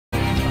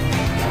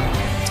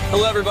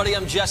Hello, everybody.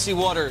 I'm Jesse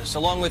Waters,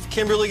 along with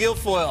Kimberly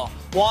Guilfoyle,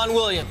 Juan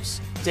Williams,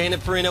 Dana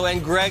Perino,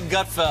 and Greg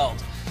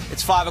Gutfeld.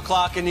 It's 5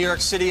 o'clock in New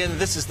York City, and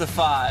this is The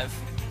Five.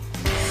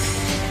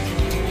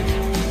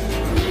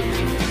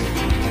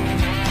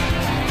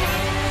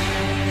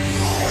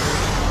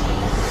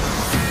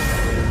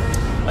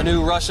 A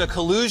new Russia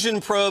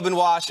collusion probe in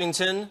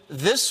Washington,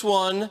 this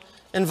one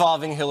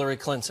involving Hillary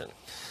Clinton.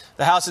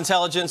 The House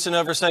Intelligence and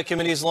Oversight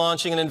Committee is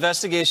launching an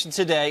investigation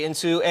today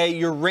into a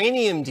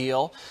uranium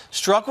deal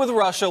struck with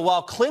Russia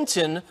while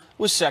Clinton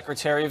was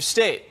Secretary of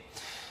State.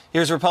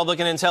 Here's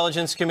Republican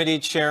Intelligence Committee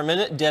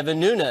Chairman Devin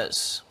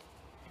Nunes.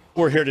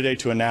 What we're here today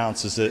to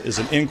announce is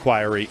an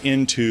inquiry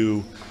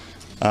into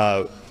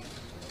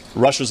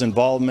Russia's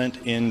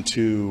involvement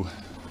into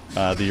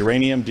the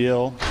uranium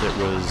deal that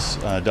was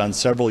done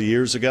several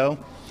years ago.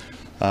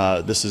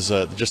 This is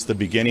just the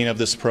beginning of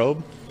this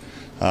probe.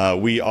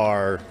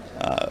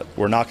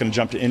 We're not going to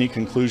jump to any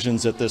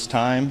conclusions at this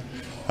time,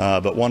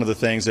 but one of the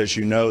things, as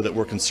you know, that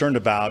we're concerned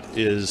about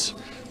is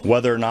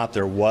whether or not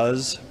there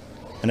was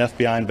an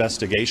FBI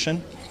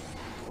investigation.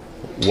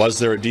 Was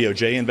there a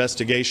DOJ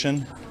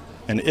investigation?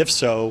 And if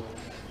so,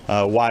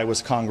 why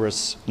was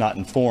Congress not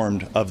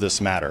informed of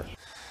this matter?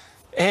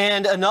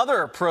 And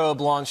another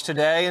probe launched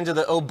today into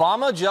the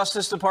Obama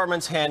Justice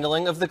Department's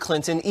handling of the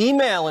Clinton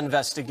email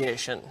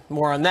investigation.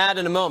 More on that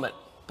in a moment.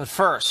 But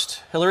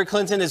first, Hillary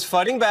Clinton is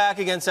fighting back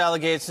against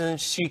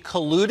allegations she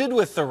colluded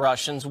with the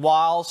Russians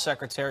while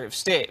Secretary of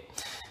State.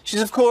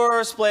 She's, of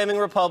course, blaming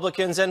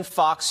Republicans and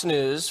Fox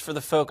News for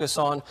the focus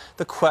on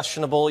the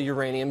questionable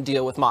uranium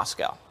deal with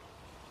Moscow.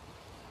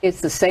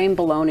 It's the same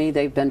baloney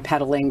they've been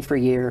peddling for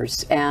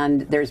years,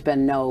 and there's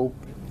been no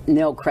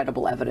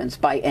credible evidence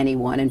by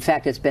anyone. In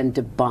fact, it's been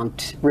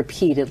debunked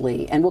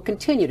repeatedly and will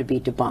continue to be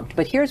debunked.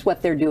 But here's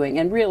what they're doing,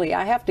 and really,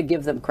 I have to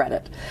give them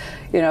credit.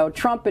 You know,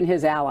 Trump and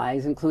his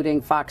allies,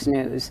 including Fox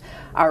News,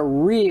 are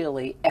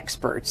really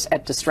experts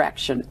at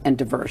distraction and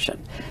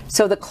diversion.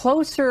 So the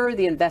closer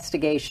the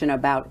investigation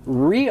about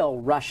real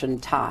Russian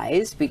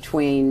ties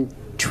between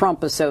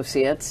Trump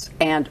associates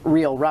and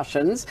real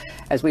Russians,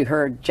 as we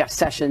heard Jeff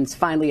Sessions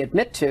finally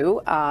admit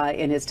to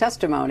in his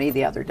testimony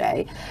the other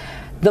day,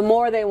 the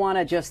more they want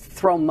to just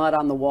throw mud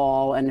on the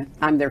wall, and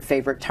I'm their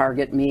favorite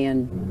target, me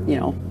and, you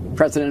know,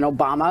 President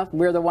Obama.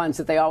 We're the ones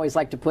that they always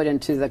like to put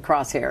into the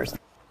crosshairs.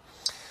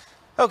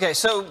 Okay,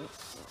 so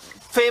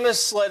famous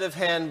sleight of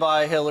hand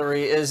by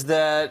Hillary is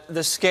that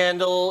the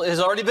scandal has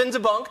already been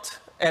debunked,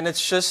 and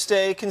it's just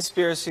a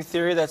conspiracy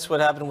theory. That's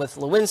what happened with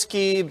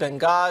Lewinsky,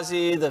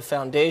 Benghazi, the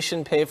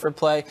foundation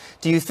pay-for-play.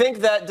 Do you think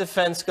that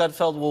defense,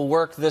 Gutfeld, will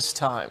work this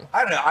time?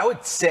 I don't know. I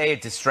would say a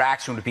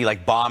distraction would be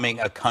like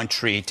bombing a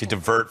country to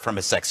divert from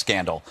a sex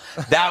scandal.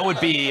 That would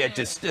be a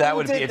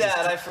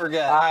I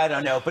forget. I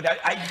don't know. But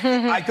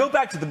I go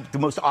back to the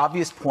most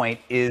obvious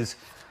point is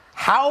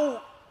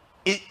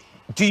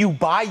do you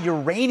buy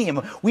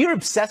uranium? We are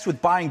obsessed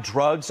with buying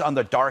drugs on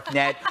the dark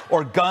net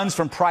or guns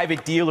from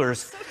private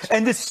dealers.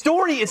 And the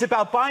story is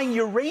about buying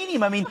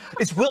uranium. I mean,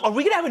 are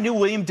we going to have a new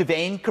William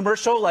Devane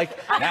commercial? Like,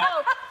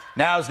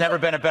 now's never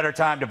been a better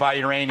time to buy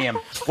uranium.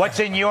 What's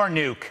in your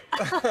nuke?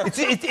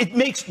 It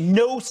makes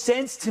no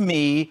sense to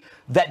me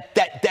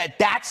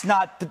that's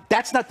not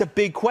the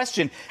big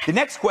question. The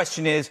next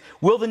question is,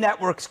 will the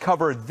networks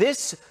cover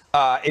this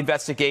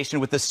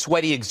investigation with the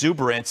sweaty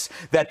exuberance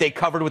that they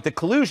covered with the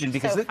collusion?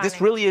 Because this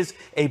really is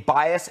a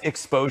bias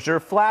exposure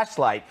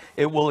flashlight.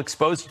 It will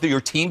expose your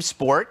team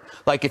sport.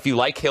 Like, if you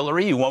like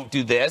Hillary, you won't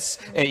do this,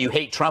 and you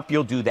hate Trump,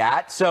 you'll do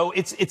that. So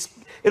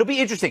it'll be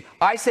interesting.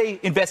 I say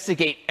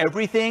investigate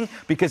everything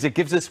because it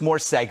gives us more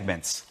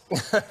segments.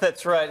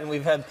 That's right, and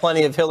we've had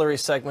plenty of Hillary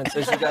segments,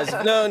 as you guys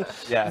have known.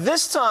 Yeah.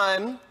 This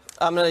time,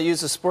 I'm going to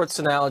use a sports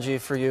analogy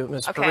for you,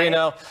 Ms.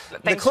 Perino.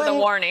 Thanks for the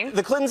warning.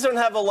 The Clintons don't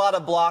have a lot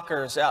of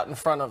blockers out in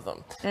front of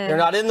them. They're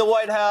not in the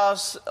White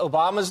House.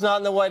 Obama's not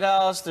in the White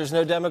House. There's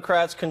no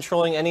Democrats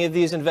controlling any of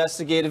these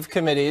investigative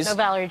committees. No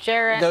Valerie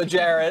Jarrett. No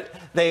Jarrett.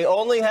 They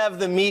only have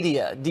the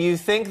media. Do you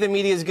think the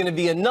media is going to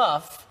be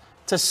enough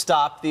to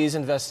stop these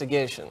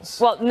investigations?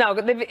 Well, no,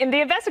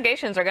 the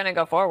investigations are going to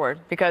go forward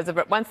because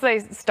once they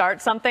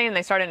start something and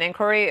they start an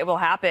inquiry, it will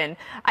happen.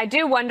 I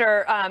do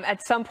wonder,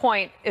 at some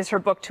point, is her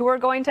book tour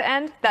going to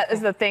end? That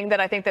is the thing that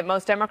I think that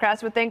most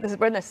Democrats would think.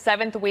 We're in the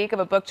 7th week of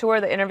a book tour.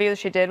 The interview that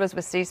she did was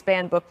with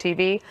C-SPAN Book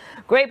TV.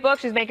 Great book.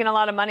 She's making a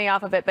lot of money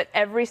off of it. But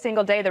every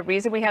single day, the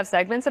reason we have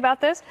segments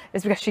about this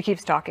is because she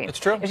keeps talking. It's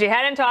true. If she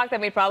hadn't talked,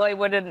 then we probably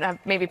wouldn't have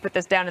maybe put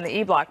this down in the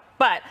E-block.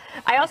 But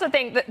I also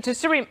think that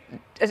just to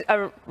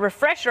a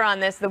refresher on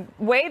this, the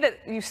way that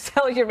you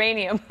sell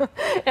uranium,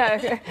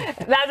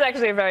 that's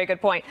actually a very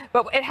good point.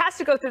 But it has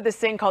to go through this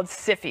thing called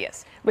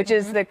CFIUS, which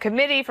is the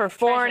Committee for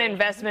Foreign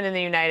Investment in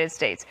the United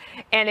States.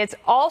 And it's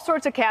all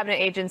sorts of cabinet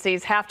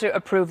agencies have to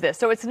approve this.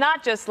 So it's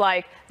not just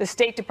like the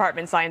State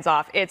Department signs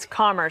off. It's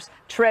Commerce,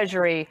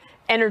 Treasury,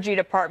 Energy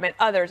Department,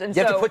 others. And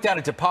you have to put down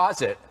a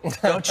deposit,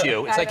 don't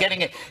you? It's like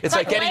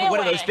getting one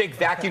of those big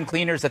vacuum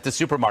cleaners at the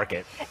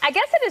supermarket. I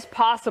guess it is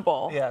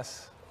possible.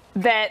 Yes.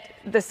 that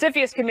the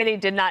CFIUS committee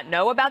did not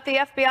know about the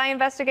FBI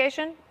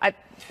investigation?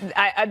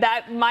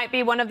 That might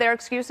be one of their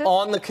excuses.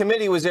 On the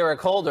committee was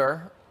Eric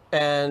Holder,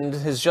 and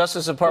his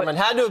Justice Department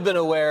had to have been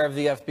aware of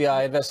the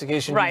FBI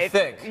investigation, right. you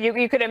think?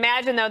 You could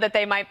imagine, though, that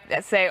they might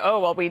say, oh,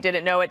 well, we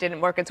didn't know, it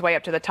didn't work its way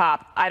up to the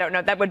top. I don't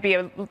know. That would be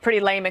a pretty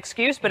lame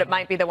excuse, but it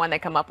might be the one they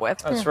come up with.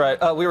 That's right.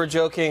 We were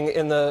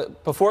joking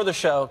before the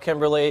show,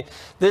 Kimberly,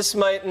 this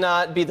might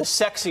not be the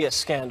sexiest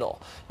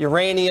scandal.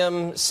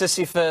 Uranium,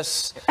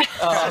 Sisyphus.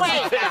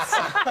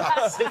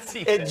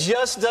 It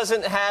just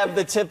doesn't have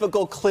the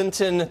typical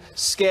Clinton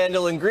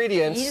scandal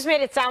ingredients. You just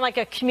made it sound like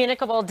a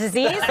communicable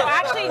disease. So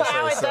actually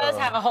now it does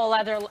have a whole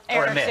other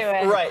air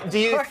to it. Right. Do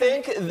you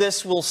think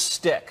this will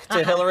stick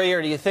to Hillary,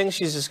 or do you think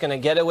she's just going to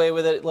get away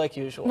with it like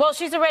usual? Well,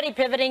 she's already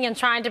pivoting and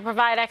trying to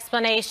provide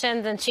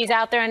explanations, and she's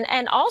out there.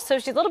 And also,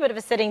 she's a little bit of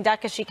a sitting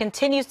duck as she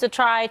continues to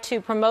try to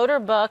promote her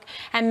book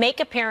and make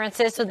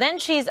appearances. So then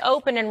she's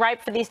open and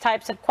ripe for these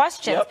types of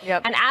questions.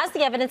 Yep. And as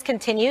the evidence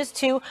continues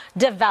to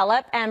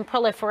develop and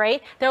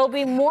proliferate, there will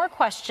be more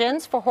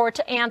questions for her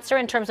to answer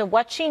in terms of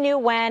what she knew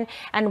when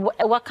and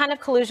what kind of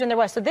collusion there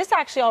was. So this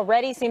actually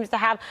already seems to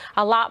have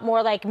a lot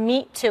more like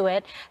meat to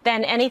it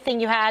than anything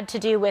you had to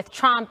do with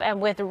Trump and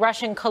with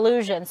Russian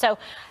collusion. So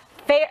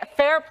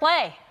fair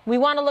play. We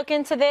want to look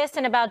into this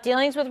and about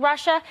dealings with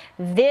Russia.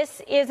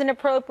 This is an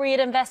appropriate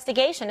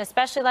investigation,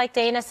 especially like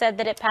Dana said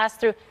that it passed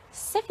through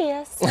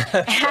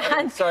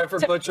CFIUS. Sorry for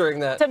butchering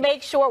that. To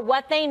make sure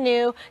what they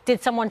knew.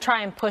 Did someone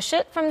try and push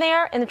it from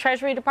there in the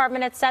Treasury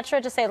Department, et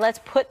cetera, to say, let's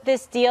put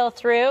this deal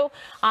through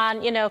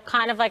on,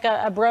 kind of like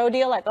a bro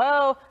deal, like,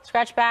 oh,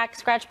 scratch back.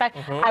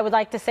 I would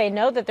like to say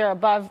no, that they're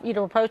above,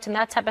 reproach and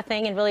that type of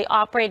thing and really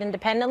operate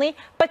independently.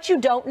 But you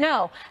don't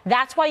know.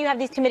 That's why you have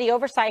these committee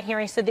oversight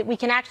hearings, so that we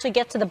can actually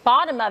get to the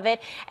bottom of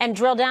it and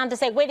drill down to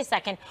say, wait a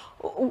second,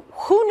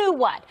 who knew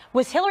what?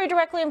 Was Hillary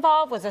directly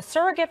involved? Was a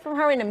surrogate from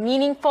her in a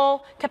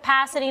meaningful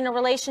capacity in a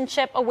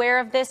relationship aware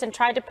of this and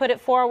tried to put it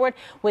forward?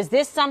 Was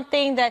this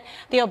something that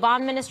the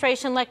Obama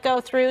administration let go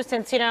through,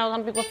 since,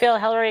 some people feel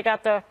Hillary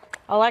got the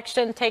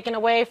election taken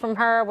away from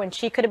her when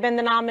she could have been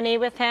the nominee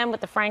with him with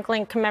the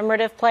Franklin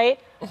commemorative plate?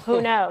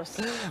 Who knows?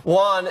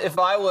 Juan, if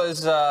I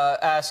was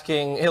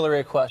asking Hillary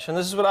a question,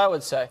 this is what I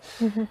would say.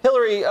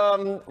 Hillary,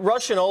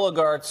 Russian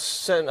oligarchs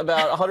sent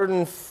about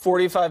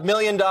 $145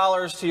 million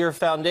to your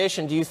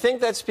foundation. Do you think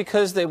that's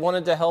because they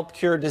wanted to help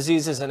cure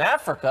diseases in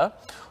Africa?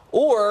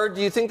 Or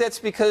do you think that's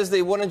because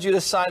they wanted you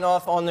to sign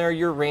off on their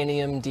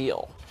uranium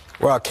deal?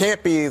 Well, it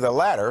can't be the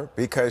latter,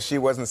 because she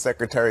wasn't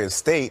Secretary of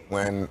State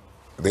when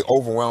the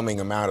overwhelming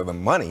amount of the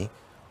money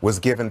was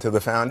given to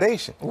the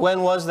foundation.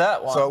 When was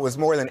that, Juan? So it was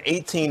more than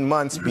 18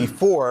 months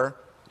before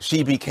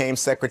she became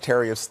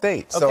Secretary of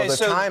State. So the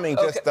timing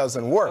just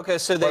doesn't work. Okay,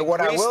 so they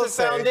grease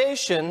the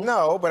foundation.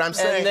 No, but I'm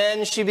saying. And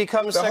then she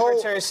becomes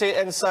Secretary of State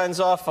and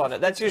signs off on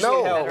it. That's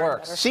usually how it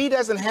works. She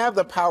doesn't have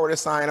the power to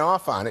sign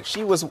off on it.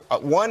 She was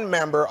one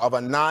member of a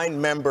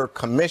 9-member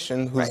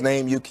commission whose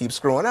name you keep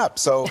screwing up.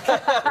 So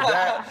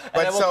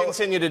and we'll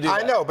continue to do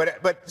that. I know,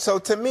 but so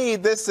to me,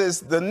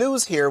 the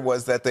news here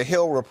was that the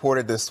Hill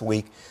reported this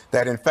week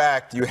that in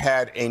fact you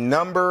had a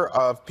number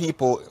of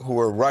people who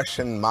were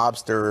Russian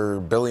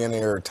mobster,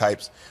 billionaire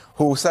types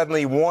who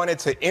suddenly wanted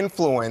to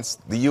influence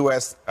the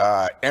U.S.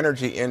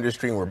 Energy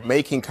industry and were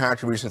making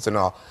contributions and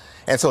all.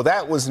 And so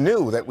that was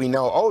new, that we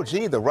know, oh,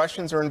 gee, the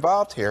Russians are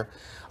involved here,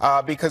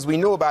 because we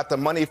knew about the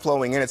money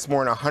flowing in. It's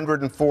more than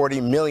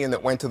 $140 million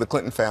that went to the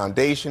Clinton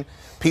Foundation.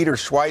 Peter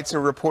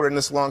Schweitzer reported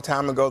this a long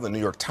time ago. The New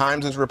York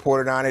Times has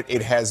reported on it.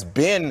 It has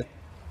been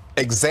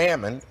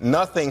examined.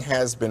 Nothing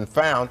has been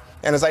found.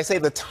 And as I say,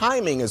 the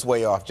timing is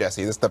way off,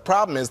 Jesse. The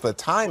problem is the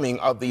timing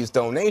of these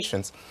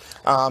donations.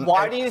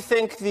 Why do you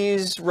think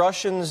these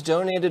Russians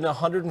donated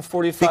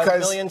 $145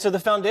 million to the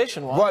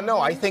foundation? Why? Well, no,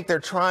 I think they're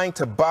trying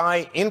to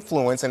buy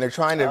influence, and they're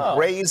trying to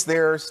raise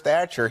their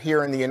stature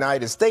here in the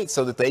United States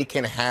so that they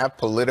can have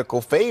political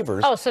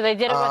favors. Oh, so they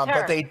did it with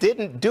her. But they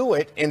didn't do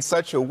it in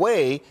such a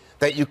way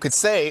that you could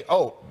say,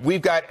 oh,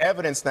 we've got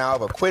evidence now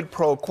of a quid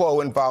pro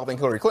quo involving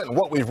Hillary Clinton.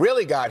 What we've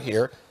really got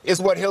here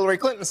is what Hillary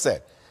Clinton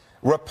said.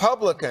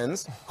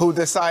 Republicans who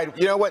decide,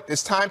 you know what,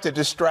 it's time to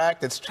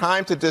distract, it's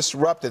time to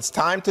disrupt, it's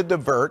time to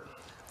divert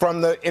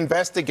from the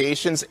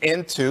investigations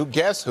into,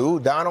 guess who,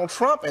 Donald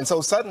Trump. And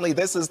so suddenly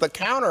this is the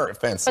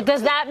counteroffensive. But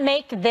does that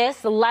make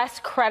this less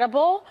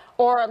credible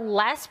or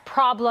less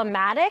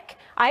problematic?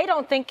 I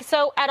don't think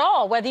so at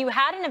all. Whether you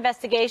had an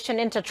investigation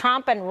into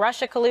Trump and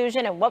Russia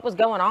collusion and what was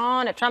going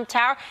on at Trump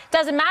Tower,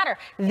 doesn't matter.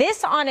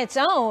 This on its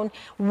own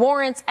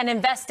warrants an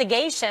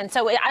investigation.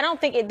 So I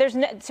don't think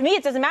to me,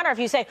 it doesn't matter if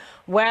you say,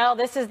 well,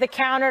 this is the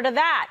counter to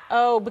that.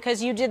 Oh,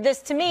 because you did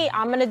this to me,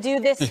 I'm going to do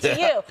this to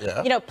you.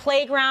 Yeah. You know,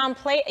 playground,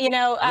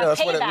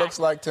 that's payback. what it looks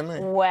like to me.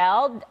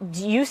 Well,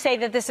 you say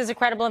that this is a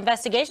credible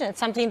investigation. It's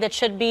something that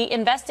should be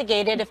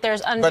investigated if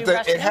there's undue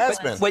Russian it has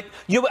influence.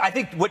 been. I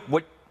think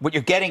what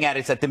you're getting at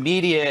is that the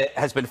media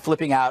has been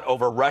flipping out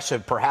over Russia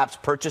perhaps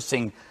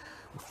purchasing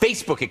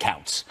Facebook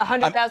accounts.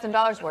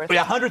 $100,000 worth.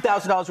 Yeah,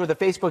 $100,000 worth of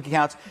Facebook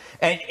accounts,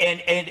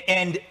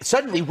 and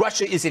suddenly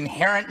Russia is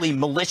inherently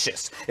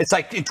malicious. It's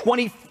like in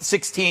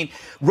 2016,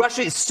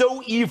 Russia is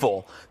so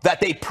evil that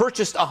they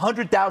purchased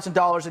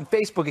 $100,000 in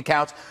Facebook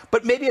accounts,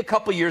 but maybe a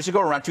couple years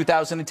ago, around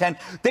 2010,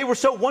 they were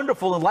so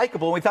wonderful and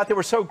likable, and we thought they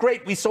were so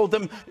great, we sold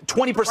them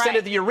 20%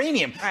 of the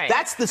uranium. Right.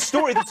 That's the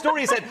story. The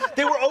story is that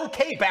they were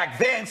okay back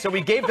then, so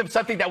we gave them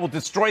something that will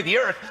destroy the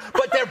earth,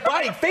 but they're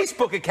buying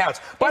Facebook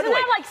accounts. By the way,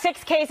 that like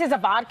 6 cases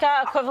of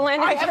vodka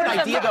equivalent? I have an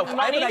idea, though.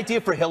 I have an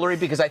idea for Hillary,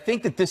 because I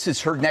think that this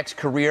is her next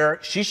career.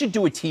 She should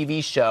do a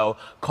TV show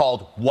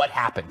called What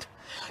Happened.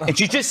 And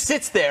she just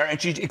sits there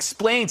and she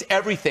explains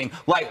everything.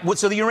 Like,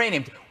 so the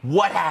uranium,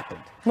 what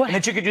happened? And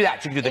then she could do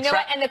that. She could do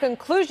the And the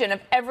conclusion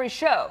of every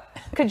show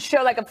could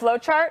show like a flow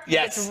chart.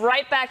 Yes. It's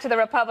right back to the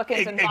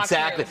Republicans and Fox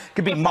Exactly. News.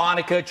 Could be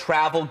Monica,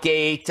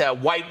 Travelgate,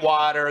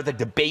 Whitewater, the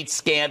debate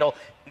scandal.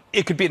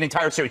 It could be an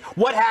entire series.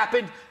 What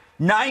happened?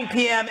 9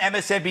 p.m.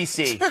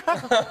 MSNBC.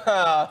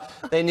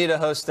 They need a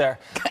host there.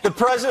 The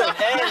president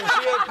and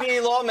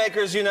GOP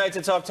lawmakers unite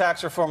to talk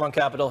tax reform on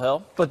Capitol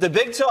Hill. But the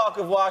big talk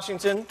of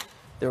Washington,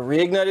 the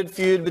reignited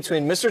feud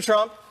between Mr.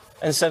 Trump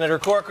and Senator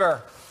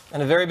Corker.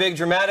 And a very big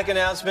dramatic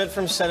announcement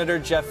from Senator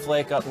Jeff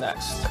Flake up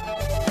next.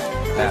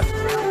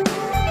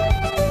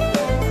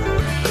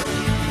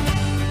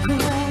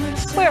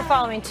 We're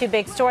following 2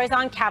 big stories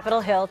on Capitol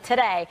Hill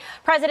today.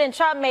 President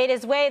Trump made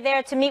his way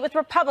there to meet with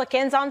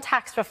Republicans on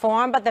tax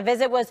reform, but the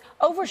visit was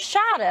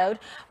overshadowed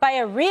by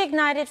a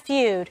reignited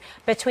feud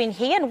between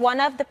he and one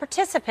of the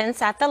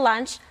participants at the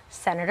lunch,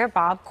 Senator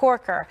Bob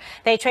Corker.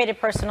 They traded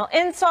personal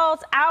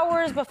insults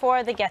hours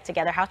before the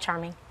get-together. How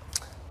charming.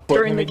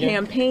 During the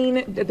campaign,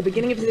 at the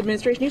beginning of his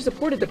administration, you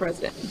supported the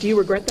president. Do you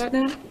regret that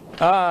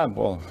now?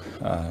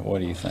 What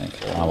do you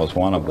think? I was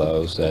one of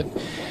those that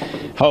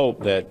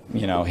hoped that,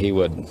 he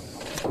would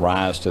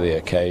rise to the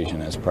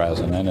occasion as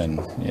president and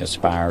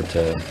aspire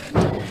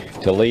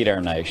to lead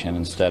our nation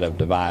instead of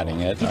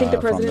dividing it. Do you think the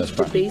president's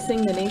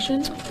debasing the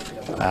nation?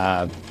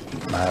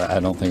 I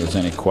don't think there's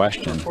any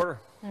question.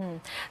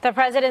 The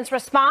president's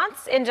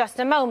response in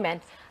just a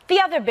moment. The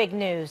other big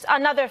news,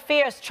 another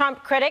fierce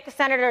Trump critic,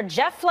 Senator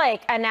Jeff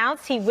Flake,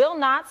 announced he will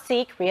not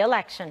seek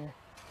re-election.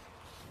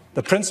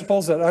 The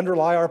principles that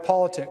underlie our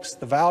politics,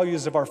 the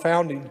values of our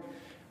founding,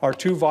 are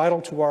too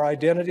vital to our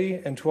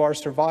identity and to our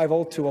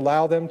survival to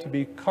allow them to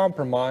be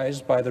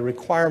compromised by the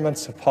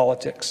requirements of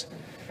politics.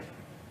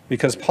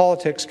 Because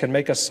politics can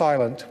make us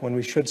silent when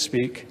we should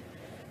speak,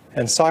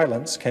 and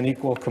silence can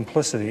equal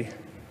complicity.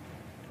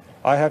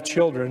 I have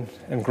children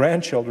and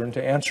grandchildren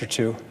to answer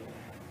to.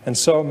 And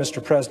so,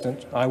 Mr.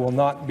 President, I will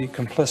not be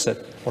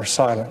complicit or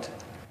silent.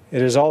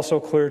 It is also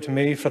clear to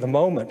me for the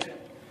moment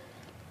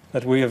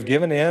that we have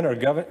given in or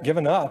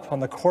given up on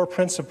the core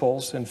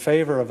principles in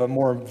favor of a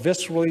more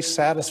viscerally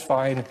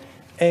satisfied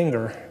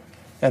anger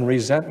and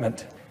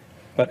resentment.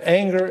 But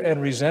anger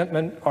and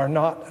resentment are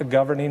not a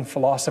governing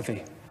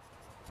philosophy.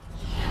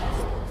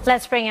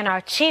 Let's bring in our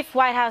chief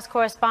White House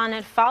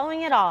correspondent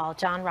following it all,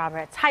 John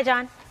Roberts. Hi,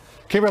 John.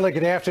 Kimberly,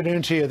 good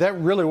afternoon to you. That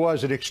really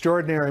was an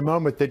extraordinary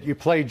moment that you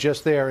played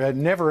just there.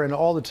 Never in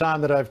all the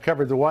time that I've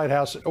covered the White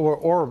House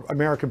or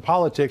American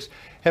politics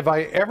have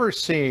I ever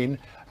seen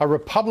a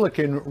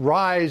Republican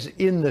rise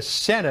in the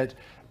Senate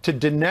to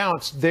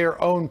denounce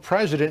their own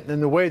president in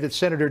the way that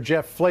Senator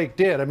Jeff Flake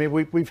did. I mean,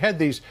 we've had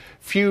these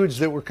feuds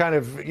that were kind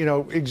of,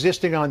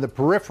 existing on the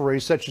periphery,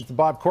 such as the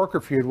Bob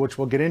Corker feud, which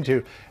we'll get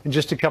into in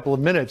just a couple of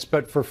minutes.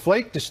 But for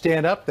Flake to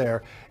stand up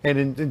there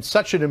and in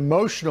such an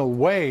emotional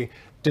way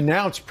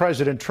denounce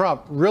President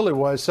Trump really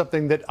was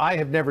something that I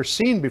have never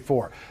seen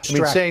before. I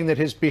mean, saying that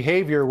his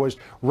behavior was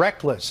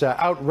reckless,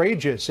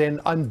 outrageous, and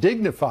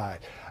undignified.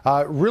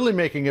 Really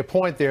making a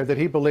point there that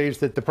he believes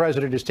that the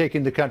president is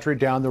taking the country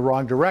down the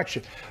wrong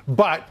direction.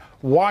 But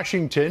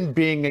Washington,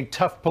 being a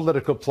tough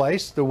political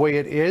place, the way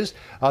it is,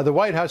 the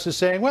White House is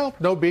saying, well,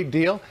 no big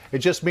deal. It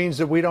just means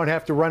that we don't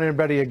have to run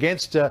anybody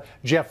against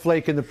Jeff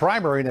Flake in the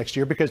primary next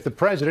year, because the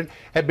president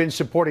had been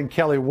supporting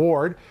Kelly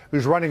Ward,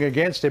 who's running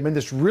against him. And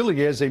this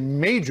really is a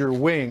major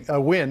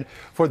win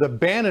for the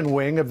Bannon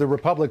wing of the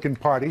Republican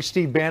Party.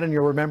 Steve Bannon,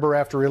 you'll remember,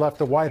 after he left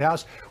the White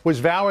House,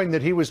 was vowing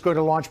that he was going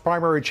to launch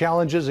primary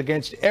challenges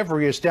against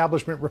every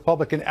establishment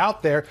Republican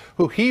out there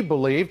who he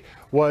believed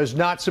was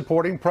not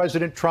supporting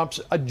President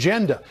Trump's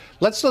agenda.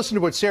 Let's listen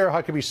to what Sarah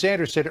Huckabee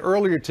Sanders said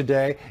earlier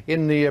today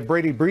in the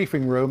Brady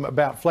briefing room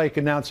about Flake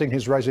announcing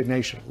his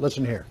resignation.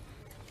 Listen here.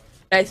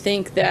 I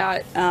think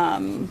that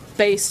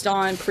based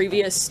on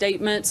previous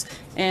statements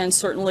and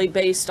certainly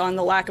based on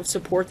the lack of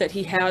support that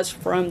he has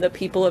from the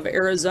people of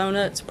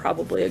Arizona, it's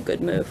probably a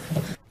good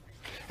move.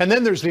 And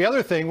then there's the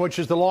other thing, which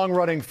is the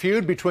long-running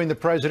feud between the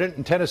president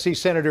and Tennessee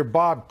Senator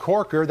Bob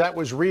Corker. That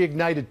was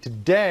reignited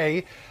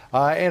today.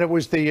 And it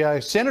was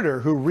the senator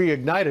who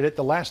reignited it.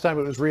 The last time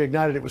it was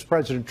reignited, it was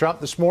President Trump.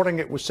 This morning,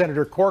 it was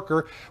Senator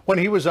Corker when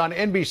he was on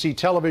NBC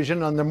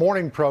television on the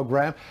morning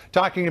program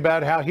talking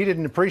about how he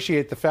didn't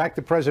appreciate the fact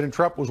that President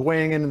Trump was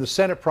weighing in the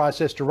Senate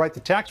process to write the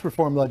tax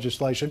reform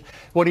legislation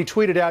when he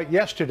tweeted out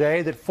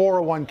yesterday that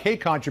 401k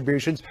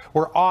contributions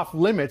were off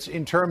limits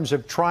in terms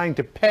of trying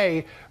to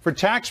pay for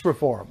tax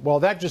reform. Well,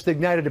 that just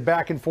ignited a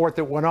back and forth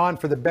that went on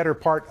for the better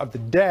part of the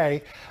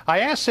day. I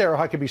asked Sarah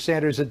Huckabee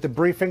Sanders at the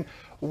briefing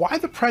why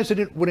the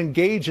president would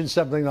engage in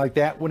something like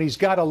that when he's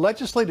got a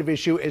legislative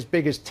issue as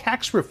big as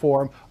tax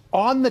reform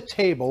on the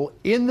table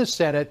in the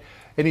Senate,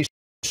 and he's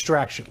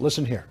distraction.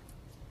 Listen here.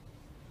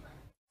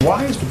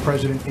 Why is the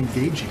president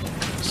engaging in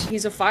this?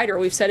 He's a fighter.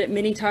 We've said it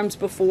many times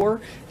before.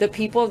 The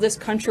people of this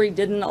country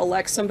didn't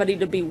elect somebody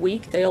to be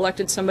weak. They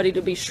elected somebody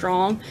to be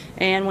strong.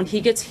 And when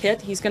he gets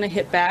hit, he's going to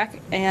hit back.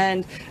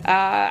 And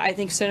I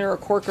think Senator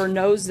Corker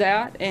knows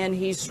that. And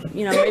he's,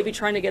 maybe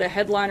trying to get a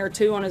headline or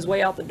two on his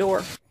way out the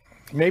door.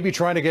 Maybe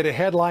trying to get a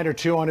headline or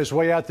two on his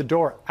way out the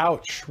door.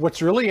 Ouch. What's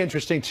really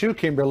interesting, too,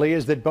 Kimberly,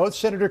 is that both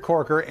Senator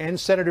Corker and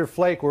Senator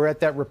Flake were at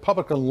that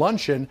Republican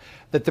luncheon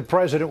that the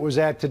president was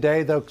at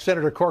today, though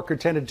Senator Corker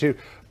tended to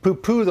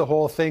poo-poo the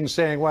whole thing,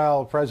 saying,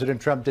 well,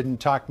 President Trump didn't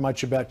talk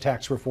much about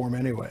tax reform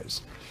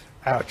anyways.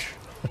 Ouch.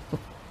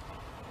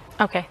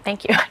 Okay,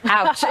 thank you.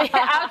 Ouch.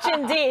 Ouch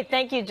indeed.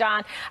 Thank you,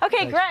 John.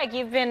 Okay, Thanks. Greg,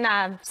 you've been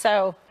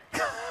so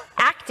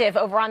active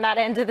over on that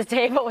end of the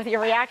table with your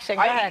reaction.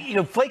 Go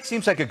ahead. Flake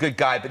seems like a good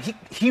guy, but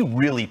he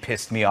really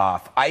pissed me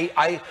off.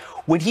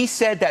 When he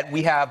said that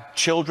we have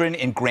children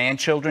and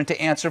grandchildren to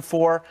answer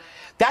for,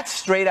 that's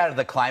straight out of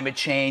the climate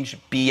change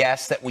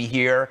BS that we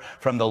hear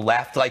from the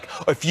left. Like,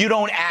 if you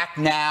don't act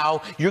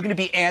now, you're going to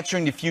be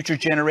answering the future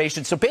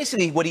generations. So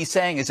basically what he's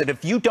saying is that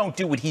if you don't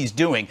do what he's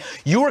doing,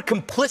 you are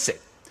complicit.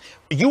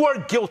 You are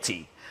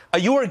guilty.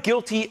 You are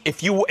guilty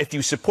if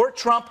you support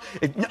Trump,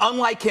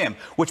 unlike him,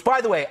 which, by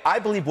the way, I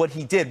believe what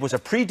he did was a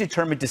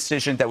predetermined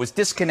decision that was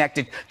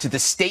disconnected to the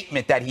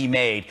statement that he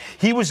made.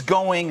 He was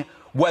going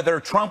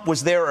whether Trump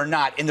was there or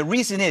not. And the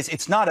reason is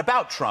it's not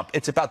about Trump.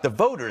 It's about the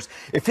voters.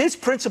 If his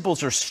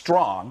principles are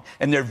strong,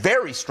 and they're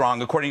very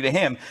strong, according to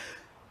him,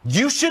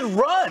 you should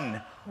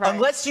run. Right.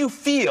 Unless you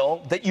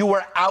feel that you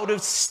are out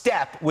of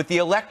step with the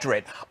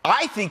electorate.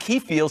 I think he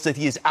feels that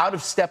he is out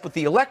of step with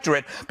the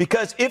electorate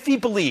because if he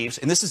believes,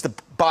 and this is the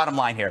bottom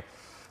line here,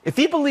 if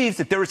he believes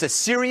that there is a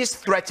serious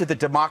threat to the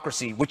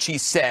democracy, which he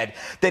said,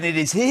 then it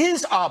is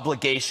his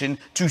obligation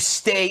to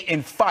stay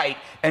and fight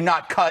and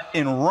not cut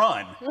and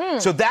run.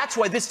 So that's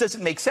why this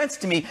doesn't make sense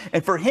to me.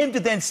 And for him to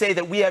then say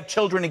that we have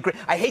children and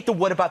I hate the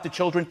what about the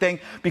children thing,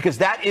 because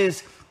that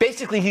is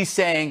basically he's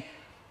saying,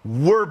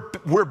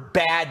 we're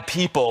bad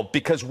people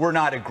because we're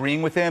not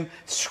agreeing with him.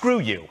 Screw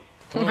you.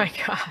 Oh my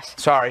gosh.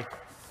 Sorry.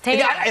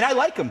 And I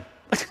like him.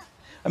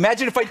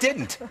 Imagine if I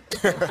didn't.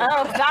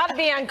 Oh, that'd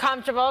be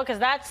uncomfortable because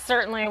that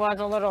certainly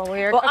was a little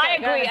weird. Well, I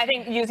agree. I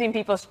think using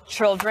people's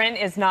children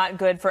is not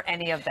good for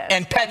any of this.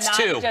 And pets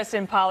too. Not just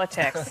in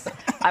politics,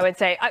 I would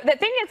say. The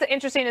thing that's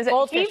interesting is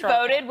that he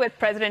voted with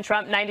President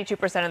Trump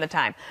 92% of the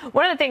time.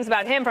 One of the things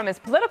about him from his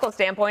political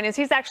standpoint is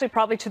he's actually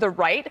probably to the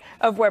right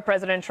of where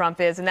President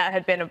Trump is, and that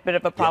had been a bit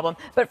of a problem.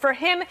 Yep. But for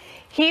him,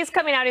 he's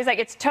coming out, he's like,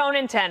 it's tone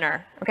and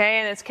tenor, okay,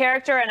 and it's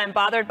character, and I'm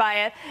bothered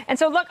by it. And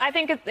so, look, I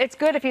think it's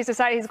good if he's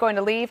decided he's going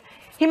to leave.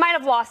 He might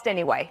have lost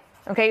anyway.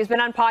 Okay, he's been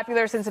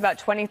unpopular since about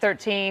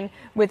 2013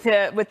 with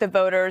the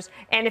voters.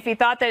 And if he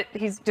thought that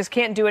he just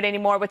can't do it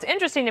anymore, what's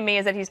interesting to me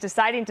is that he's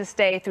deciding to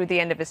stay through the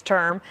end of his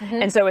term,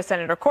 and so is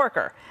Senator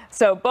Corker.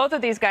 So both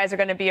of these guys are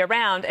going to be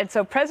around. And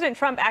so President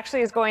Trump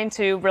actually is going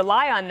to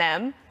rely on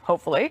them,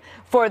 hopefully,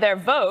 for their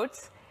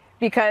votes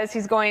because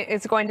it's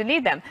going to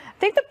need them. I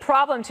think the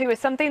problem, too, is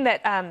something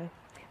that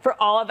for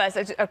all of us,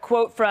 a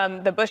quote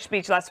from the Bush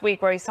speech last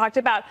week where he talked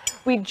about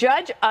we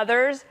judge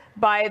others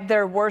by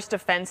their worst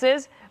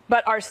offenses,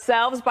 but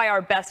ourselves by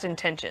our best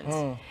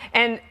intentions.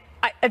 And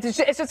it's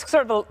just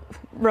sort of a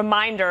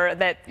reminder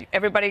that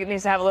everybody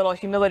needs to have a little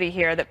humility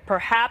here, that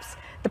perhaps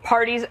the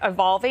party's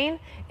evolving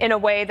in a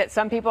way that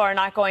some people are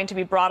not going to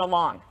be brought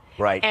along.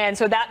 Right. And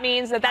so that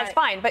means that that's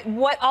fine. But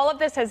what all of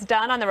this has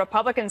done on the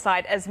Republican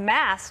side is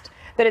masked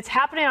that it's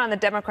happening on the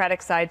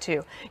Democratic side,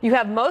 too. You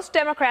have most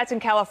Democrats in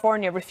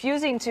California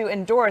refusing to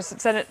endorse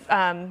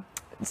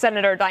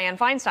Senator Dianne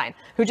Feinstein,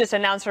 who just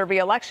announced her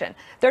re-election.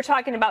 They're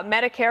talking about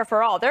Medicare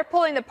for all. They're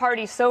pulling the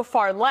party so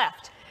far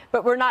left,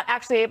 but we're not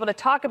actually able to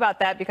talk about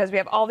that because we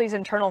have all these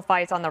internal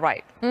fights on the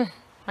right.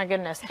 My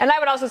goodness. And I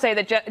would also say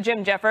that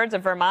Jim Jeffords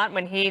of Vermont,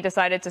 when he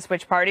decided to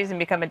switch parties and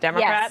become a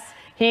Democrat,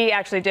 he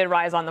actually did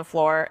rise on the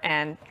floor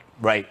and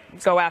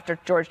go after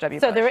George W.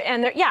 Bush. So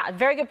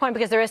very good point,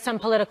 because there is some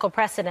political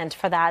precedent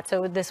for that.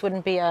 So this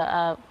wouldn't be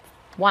a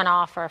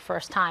one-off or a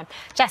first time.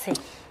 Jesse.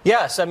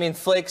 Yes, I mean,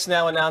 Flakes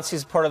now announced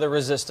he's part of the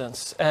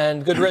resistance,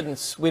 and good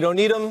riddance. We don't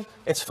need him.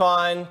 It's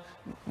fine.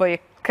 Well, you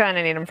kind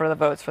of need him for the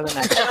votes for the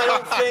next. And I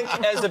don't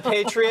think, as a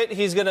patriot,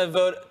 he's going to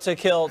vote to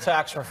kill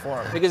tax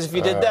reform, because if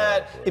he did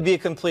that, he'd be a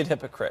complete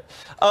hypocrite.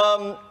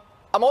 I'm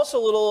also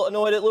a little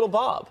annoyed at little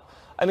Bob.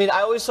 I mean,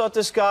 I always thought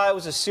this guy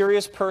was a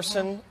serious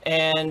person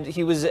and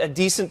he was a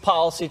decent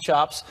policy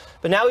chops,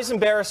 but now he's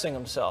embarrassing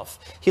himself.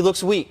 He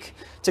looks weak.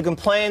 To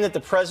complain that the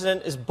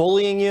president is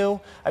bullying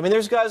you. I mean,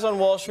 there's guys on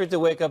Wall Street that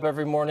wake up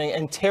every morning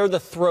and tear the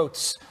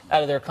throats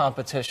out of their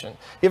competition.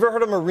 You ever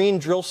heard a Marine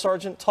drill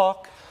sergeant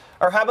talk?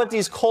 Or how about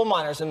these coal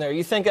miners in there?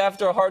 You think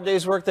after a hard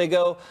day's work, they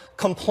go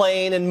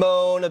complain and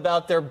moan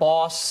about their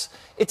boss?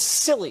 It's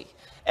silly.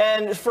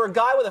 And for a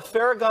guy with a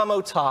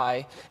Ferragamo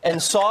tie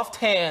and soft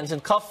hands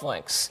and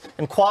cufflinks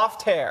and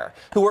coiffed hair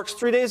who works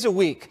 3 days a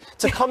week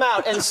to come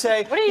out and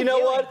say, you know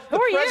what, the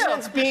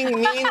president's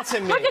being mean to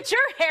me. Look at your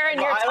hair and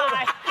your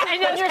tie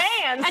and your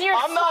hands. And your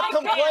I'm not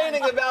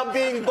complaining about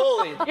being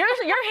bullied.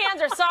 Your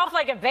hands are soft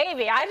like a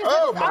baby. I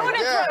wouldn't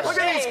throw Look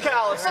at these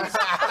calluses.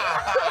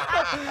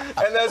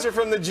 And those are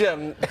from the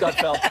gym,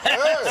 Gutfeld.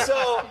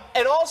 So,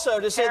 and also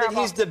to say that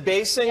he's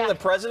debasing the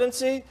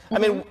presidency, I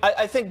mean,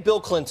 I think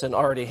Bill Clinton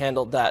already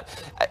handled that.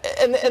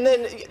 And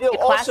then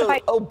also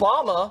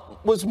Obama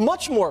was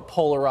much more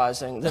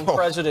polarizing than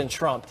President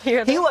Trump.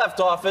 He left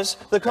office.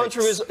 The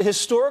country was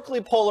historically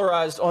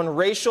polarized on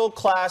racial,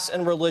 class,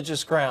 and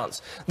religious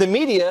grounds. The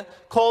media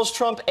calls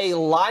Trump a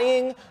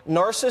lying,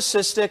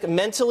 narcissistic,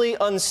 mentally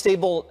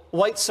unstable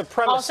white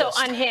supremacist. Also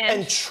unhinged.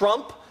 And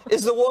Trump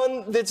is the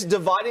one that's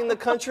dividing the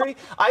country.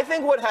 I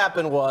think what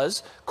happened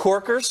was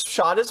Corker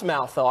shot his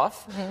mouth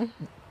off.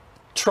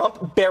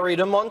 Trump buried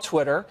him on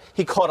Twitter.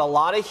 He caught a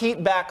lot of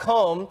heat back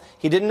home.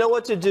 He didn't know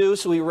what to do,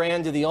 so he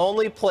ran to the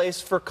only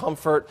place for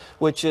comfort,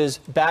 which is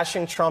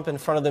bashing Trump in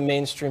front of the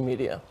mainstream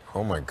media.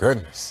 Oh, my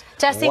goodness.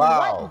 Jesse,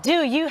 what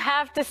do you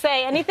have to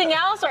say? Anything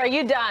else, or are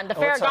you done? The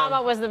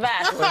Ferragamo was the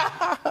best.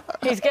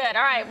 He's good.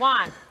 All right,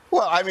 Juan.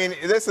 Well, I mean,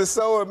 this is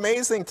so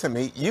amazing to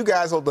me. You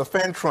guys will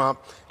defend Trump.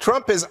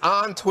 Trump is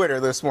on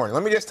Twitter this morning.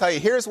 Let me just tell you,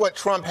 here's what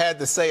Trump had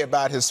to say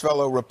about his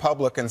fellow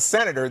Republican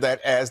senator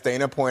that, as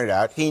Dana pointed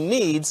out, he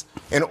needs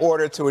in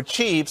order to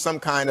achieve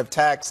some kind of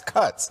tax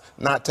cuts,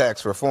 not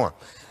tax reform.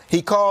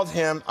 He called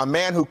him a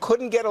man who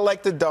couldn't get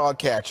elected dog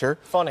catcher.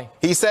 Funny.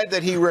 He said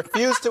that he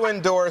refused to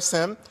endorse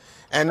him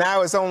and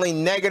now is only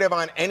negative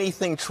on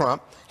anything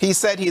Trump. He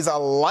said he's a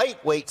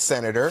lightweight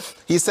senator.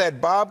 He said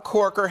Bob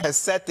Corker has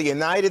set the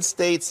United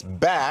States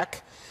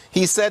back.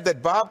 He said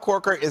that Bob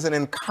Corker is an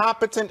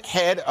incompetent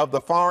head of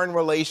the Foreign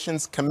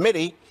Relations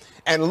Committee,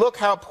 and look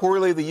how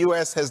poorly the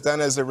U.S. has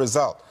done as a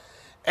result.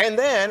 And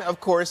then,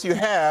 of course, you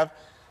have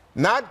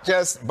not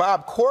just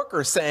Bob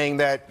Corker saying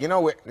that, you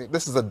know,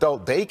 this is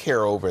adult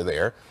daycare over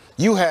there.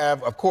 You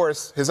have, of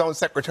course, his own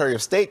Secretary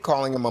of State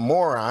calling him a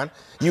moron.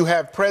 You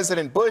have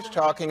President Bush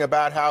talking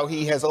about how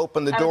he has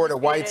opened the door to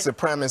white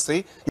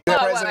supremacy. You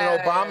have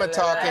President Obama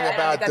talking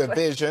about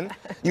division.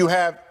 You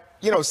have,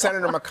 you know,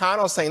 Senator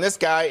McConnell saying this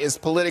guy is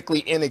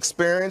politically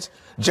inexperienced.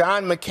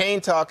 John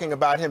McCain talking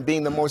about him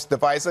being the most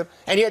divisive.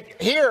 And yet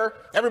here,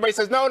 everybody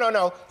says, no, no,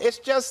 no. It's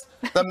just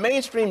the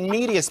mainstream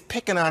media is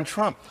picking on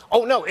Trump.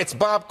 Oh, no, it's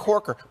Bob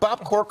Corker.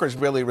 Bob Corker's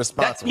really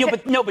responsible.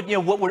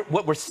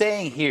 What we're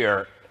saying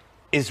here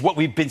is what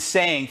we've been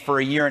saying for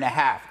a year and a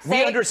half.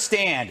 We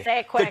understand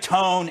the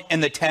tone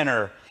and the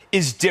tenor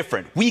is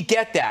different. We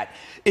get that.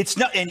 It's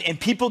not, and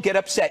people get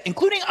upset,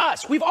 including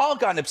us. We've all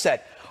gotten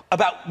upset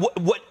about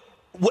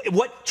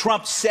what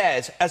Trump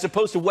says as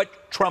opposed to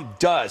what Trump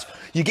does.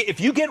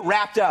 If you get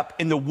wrapped up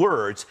in the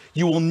words,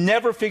 you will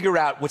never figure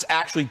out what's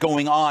actually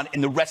going on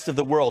in the rest of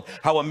the world,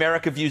 how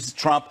America views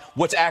Trump,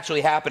 what's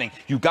actually happening.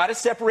 You've got to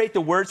separate the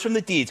words from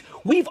the deeds.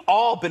 We've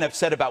all been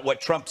upset about what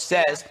Trump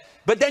says.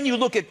 But then you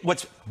look at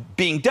what's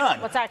being done,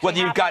 whether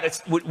you've got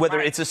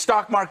whether it's a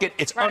stock market,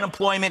 it's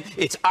unemployment,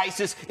 it's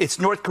ISIS, it's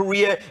North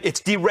Korea,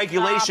 it's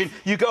deregulation.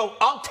 You go,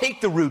 I'll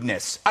take the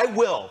rudeness. I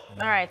will.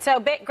 All right.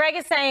 So Greg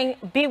is saying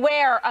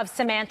beware of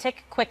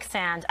semantic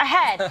quicksand.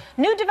 Ahead,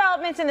 new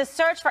developments in the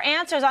search for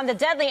answers on the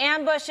deadly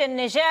ambush in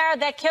Niger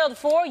that killed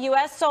 4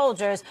 U.S.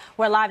 soldiers.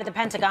 We're live at the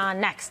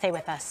Pentagon next. Stay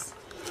with us.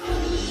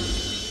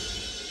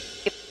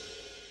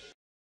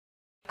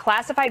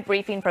 Classified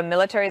briefing from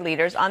military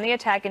leaders on the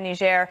attack in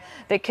Niger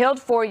that killed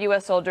 4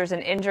 U.S. soldiers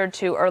and injured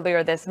 2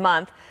 earlier this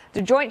month.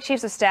 The Joint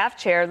Chiefs of Staff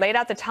chair laid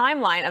out the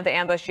timeline of the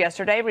ambush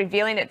yesterday,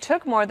 revealing it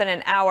took more than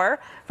an hour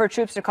for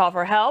troops to call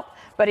for help,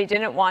 but he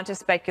didn't want to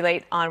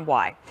speculate on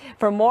why.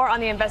 For more on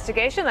the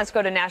investigation, let's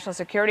go to national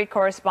security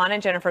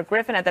correspondent Jennifer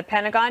Griffin at the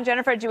Pentagon.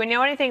 Jennifer, do we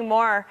know anything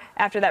more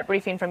after that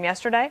briefing from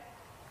yesterday?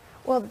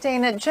 Well,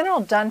 Dana,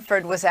 General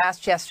Dunford was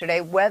asked yesterday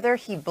whether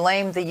he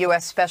blamed the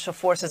U.S. Special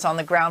Forces on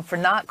the ground for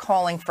not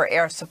calling for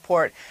air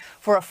support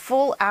for a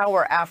full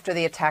hour after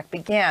the attack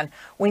began.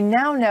 We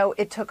now know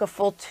it took a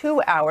full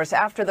 2 hours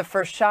after the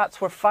first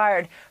shots were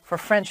fired for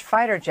French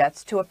fighter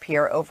jets to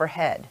appear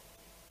overhead.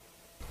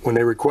 When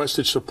they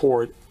requested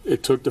support,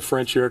 it took the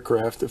French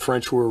aircraft. The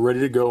French were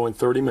ready to go in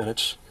 30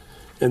 minutes,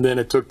 and then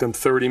it took them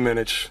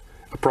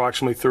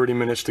approximately 30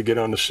 minutes to get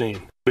on the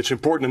scene. It's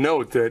important to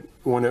note that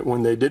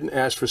when they didn't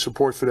ask for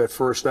support for that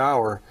first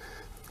hour,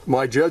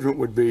 my judgment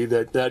would be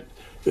that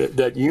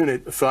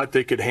unit thought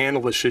they could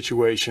handle the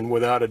situation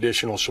without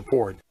additional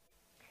support.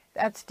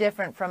 That's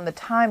different from the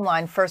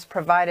timeline first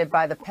provided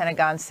by the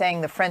Pentagon,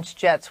 saying the French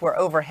jets were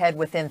overhead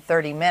within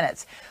 30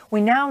 minutes. We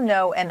now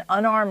know an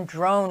unarmed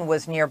drone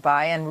was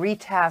nearby and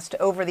retasked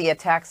over the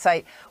attack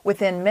site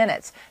within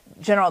minutes.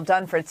 General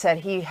Dunford said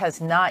he has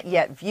not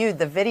yet viewed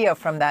the video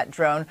from that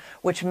drone,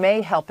 which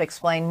may help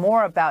explain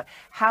more about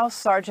how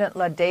Sergeant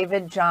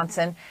LaDavid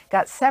Johnson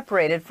got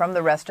separated from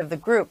the rest of the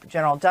group.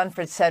 General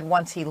Dunford said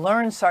once he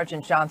learned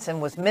Sergeant Johnson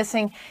was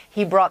missing,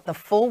 he brought the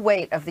full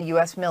weight of the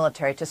U.S.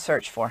 military to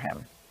search for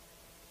him.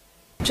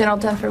 General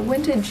Dunford,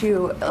 when did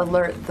you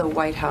alert the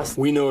White House?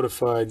 We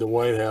notified the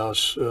White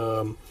House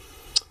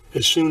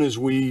as soon as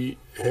we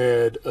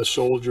had a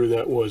soldier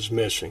that was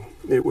missing.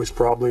 It was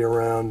probably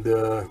around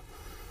 9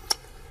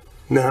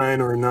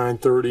 or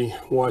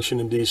 9:30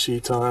 Washington, D.C.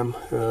 time,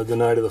 the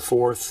night of the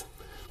 4th.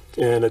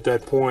 And at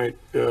that point,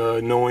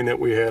 knowing that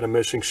we had a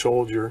missing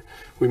soldier,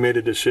 we made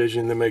a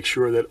decision to make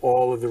sure that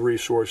all of the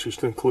resources,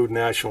 to include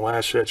national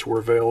assets, were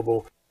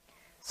available.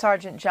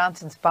 Sergeant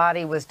Johnson's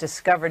body was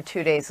discovered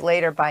 2 days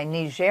later by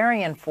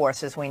Nigerian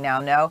forces, we now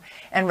know,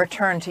 and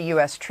returned to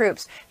U.S.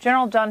 troops.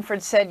 General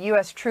Dunford said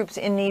U.S. troops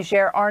in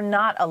Niger are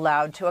not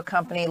allowed to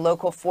accompany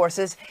local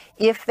forces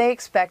if they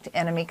expect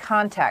enemy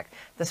contact.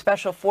 The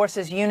Special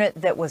Forces unit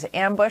that was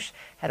ambushed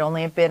had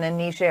only been in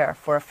Niger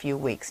for a few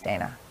weeks,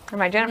 Dana. All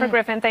right, Jennifer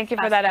Griffin, thank you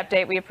for that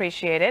update. We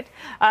appreciate it.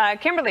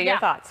 Kimberly, your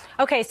thoughts?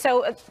 Okay,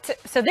 so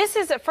this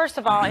is, first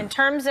of all, in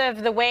terms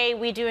of the way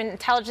we do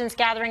intelligence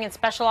gathering and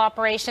special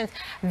operations,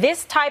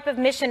 this type of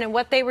mission and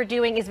what they were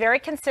doing is very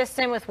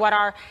consistent with what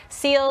our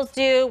SEALs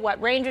do,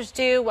 what Rangers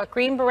do, what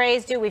Green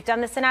Berets do. We've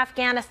done this in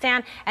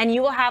Afghanistan, and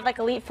you will have like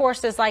elite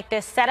forces like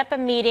this set up a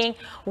meeting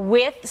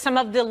with some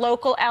of the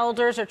local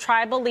elders or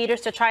tribal leaders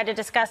to try to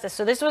discuss this.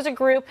 So this was a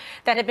group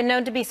that had been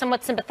known to be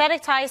somewhat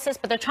sympathetic to ISIS,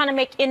 but they're trying to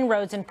make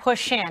inroads and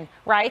push in.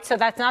 Right? So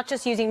that's not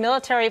just using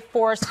military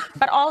force,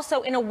 but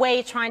also in a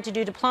way trying to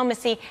do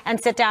diplomacy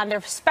and sit down. They're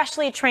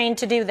specially trained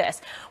to do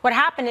this. What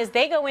happened is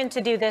they go in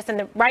to do this,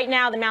 and right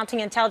now the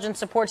mounting intelligence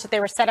supports that they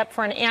were set up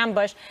for an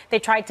ambush. They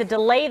tried to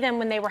delay them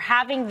when they were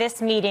having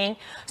this meeting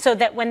so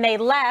that when they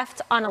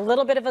left on a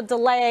little bit of a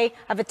delay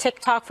of a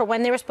tick-tock for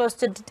when they were supposed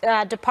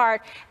to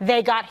depart,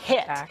 they got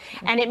hit.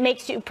 And it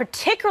makes you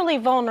particularly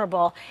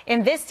vulnerable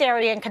in this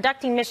area and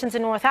conducting missions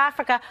in North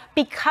Africa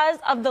because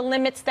of the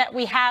limits that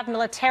we have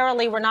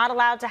militarily. We're not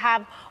allowed to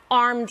have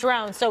armed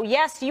drones. So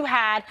yes, you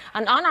had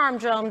an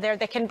unarmed drone there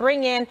that can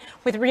bring in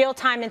with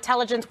real-time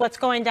intelligence what's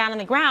going down on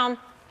the ground.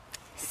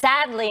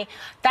 Sadly,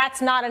 that's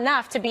not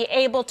enough to be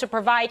able to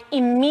provide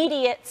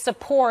immediate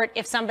support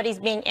if somebody's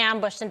being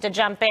ambushed and to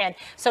jump in.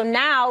 So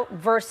now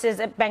versus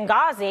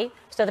Benghazi,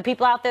 so the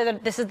people out there,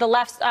 this is the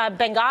left's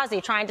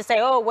Benghazi trying to say,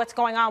 oh, what's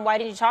going on? Why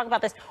did you talk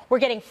about this? We're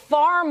getting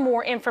far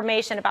more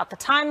information about the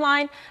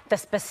timeline, the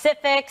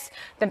specifics,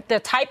 the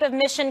type of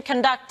mission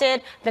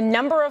conducted, the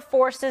number of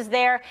forces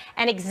there,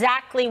 and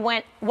exactly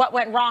what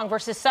went wrong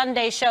versus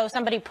Sunday's show,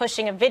 somebody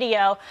pushing a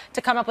video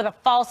to come up with a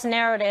false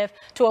narrative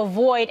to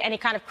avoid any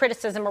kind of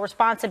criticism or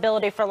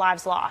responsibility for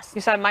lives lost.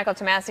 You saw Michael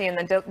Tomasi in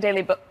the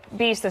Daily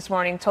Beast this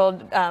morning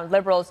told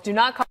liberals, do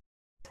not call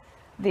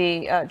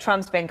the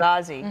Trump's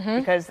Benghazi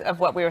because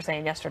of what we were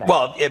saying yesterday.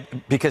 Well,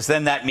 because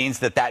then that means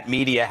that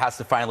media has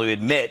to finally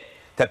admit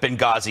that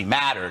Benghazi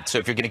mattered. So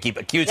if you're going to keep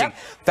accusing,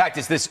 the fact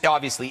is this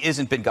obviously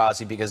isn't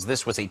Benghazi because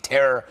this was a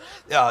terror.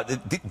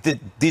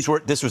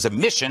 This was a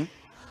mission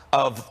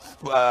of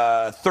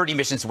 30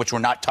 missions, which were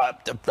not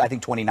top, I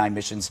think 29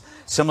 missions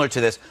similar to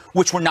this,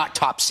 which were not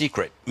top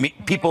secret.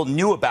 People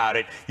knew about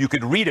it. You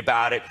could read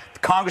about it.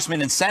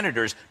 Congressmen and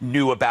senators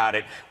knew about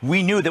it.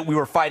 We knew that we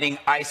were fighting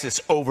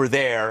ISIS over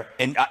there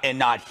and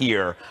not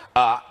here.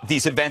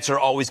 These events are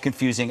always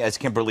confusing, as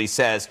Kimberly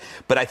says.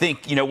 But I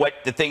think, you know what,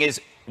 the thing is,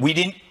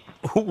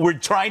 we're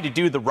trying to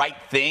do the right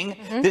thing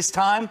this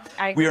time.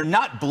 We are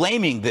not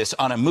blaming this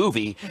on a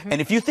movie.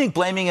 And if you think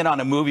blaming it on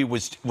a movie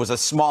was a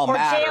small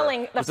matter. Or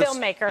jailing the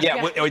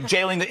filmmaker. Or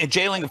jailing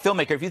the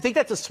filmmaker. If you think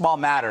that's a small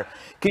matter,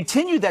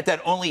 continue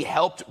that only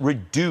helped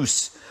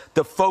reduce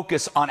the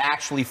focus on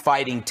actually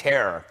fighting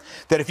terror.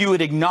 That if you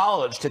had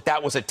acknowledged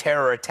that was a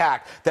terror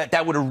attack,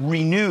 that would have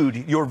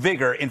renewed your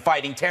vigor in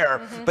fighting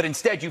terror. But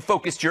instead, you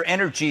focused your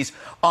energies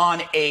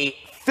on a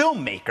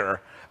filmmaker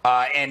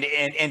and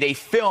a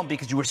film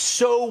because you were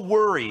so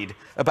worried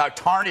about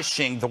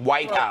tarnishing the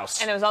White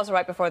House. And it was also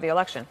right before the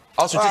election.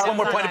 Also, just one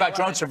more point about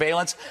drone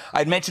surveillance.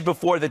 I'd mentioned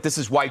before that this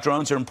is why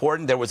drones are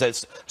important. There was a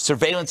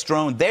surveillance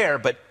drone there,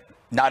 but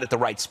not at the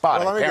right spot,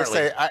 well, apparently.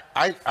 Let me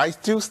just say, I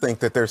do think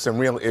that there's some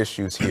real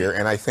issues here,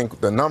 and I think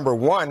the number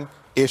one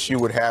issue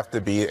would have to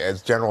be,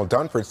 as General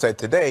Dunford said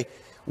today,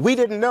 we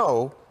didn't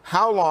know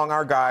how long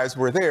our guys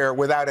were there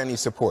without any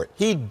support.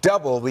 He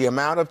doubled the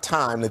amount of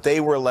time that they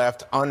were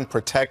left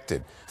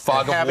unprotected.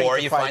 Fog of war,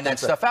 you find that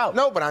stuff out.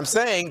 No, but I'm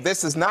saying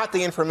this is not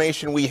the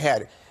information we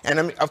had. And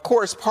I mean, of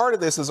course, part of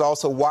this is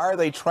also why are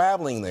they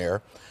traveling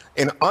there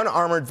in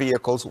unarmored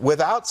vehicles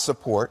without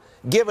support,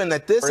 given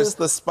that this is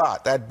the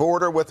spot, that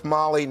border with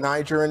Mali,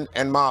 Niger,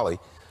 and Mali.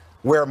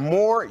 where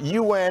more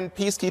UN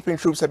peacekeeping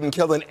troops have been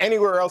killed than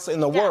anywhere else in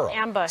the world.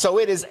 ambush. So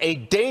it is a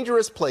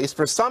dangerous place.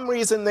 For some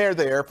reason, they're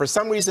there. For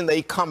some reason,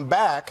 they come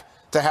back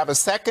to have a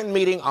second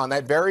meeting on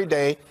that very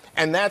day.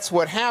 And that's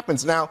what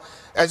happens. Now,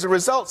 as a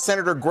result,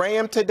 Senator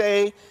Graham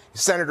today,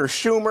 Senator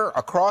Schumer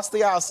across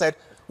the aisle said,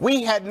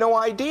 we had no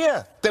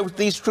idea that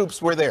these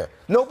troops were there.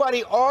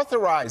 Nobody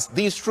authorized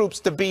these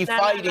troops to be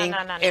fighting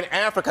in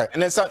Africa.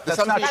 And then some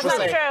people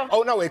say,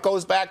 oh, no, it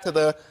goes back to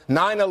the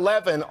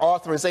 9/11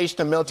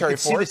 authorization of military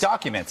force. See the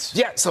documents.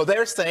 Yeah, so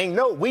they're saying,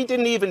 no, we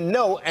didn't even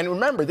know. And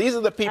remember, these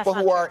are the people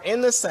who are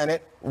in the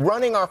Senate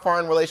running our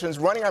foreign relations,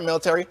 running our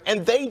military,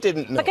 and they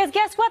didn't know. Because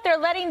guess what? They're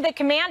letting the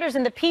commanders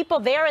and the people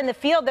there in the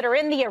field that are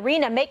in the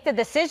arena make the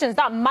decisions,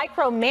 not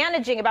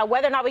micromanaging about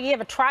whether or not we give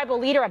a tribal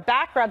leader a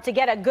back rub to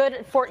get a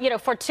good,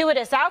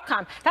 fortuitous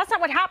outcome. That's not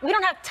what happened. We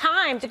don't have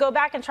time to go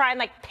back and try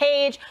and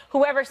page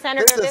whoever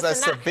senator this is a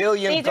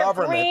civilian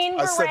government.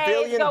 These are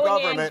Green Berets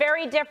going in,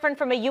 very different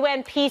from a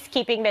UN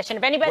peacekeeping mission.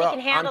 If anybody can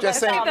handle I'm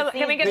just this, saying,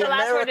 can we get the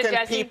last word to American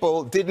Jesse?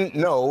 people didn't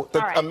know.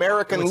 The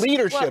American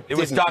leadership It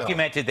was didn't know.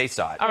 documented. They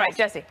saw it. All right,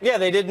 Jesse. Yeah,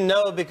 they didn't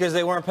know because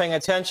they weren't paying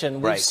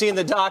attention. We've seen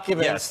the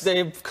documents. Yes.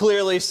 They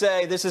clearly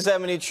say this is how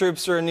many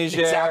troops are in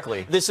Niger.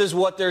 Exactly. This is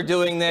what they're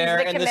doing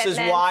there, and this is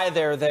why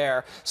they're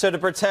there. So to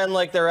pretend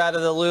like they're out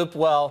of the loop,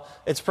 well,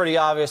 it's pretty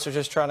obvious they're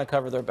just trying to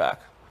cover their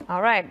back.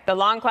 All right. The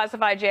long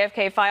classified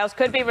JFK files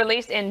could be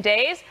released in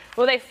days.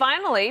 Will they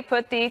finally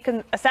put the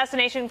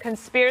assassination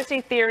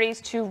conspiracy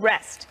theories to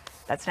rest?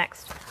 That's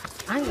next.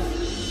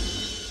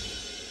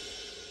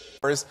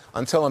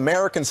 Until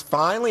Americans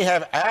finally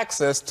have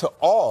access to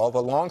all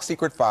the long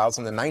secret files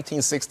in the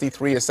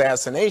 1963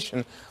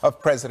 assassination of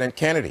President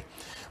Kennedy.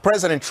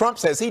 President Trump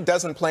says he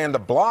doesn't plan to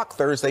block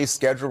Thursday's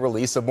scheduled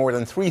release of more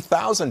than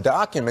 3,000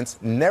 documents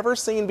never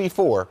seen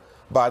before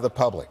by the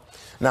public.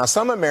 Now,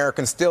 some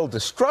Americans still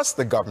distrust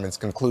the government's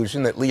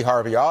conclusion that Lee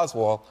Harvey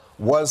Oswald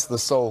was the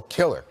sole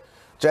killer.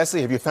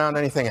 Jesse, have you found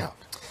anything out?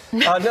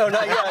 No,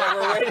 not yet.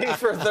 We're waiting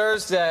for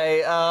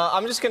Thursday.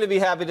 I'm just going to be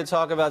happy to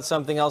talk about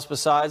something else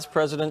besides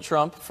President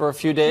Trump for a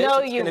few days. No,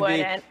 it's you going to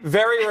wouldn't. be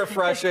very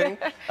refreshing.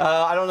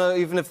 I don't know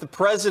even if the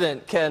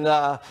president can,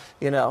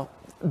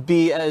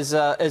 be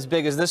as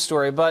big as this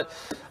story. But,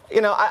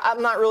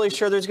 I'm not really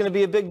sure there's going to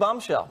be a big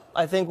bombshell.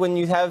 I think when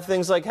you have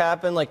things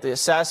happen, like the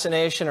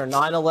assassination or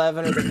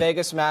 9/11 or the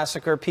Vegas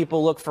massacre,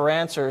 people look for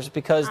answers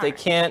because they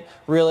can't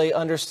really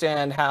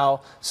understand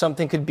how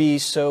something could be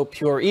so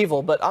pure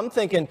evil. But I'm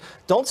thinking,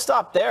 don't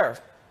stop there,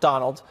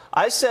 Donald.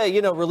 I say,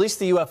 release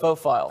the UFO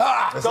files.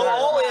 Go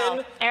all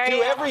in,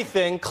 do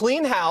everything,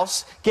 clean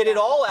house, get it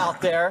all out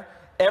there.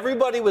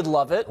 Everybody would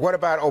love it. What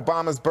about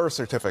Obama's birth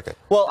certificate?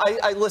 Well,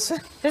 I listen.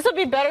 This will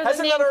be better than the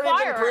Hasn't that already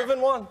been Inquirer. proven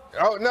one?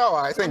 Oh, no,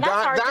 I think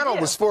Donald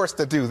was forced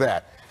to do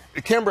that.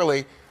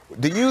 Kimberly,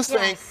 do you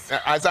think,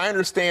 as I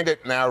understand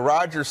it now,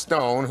 Roger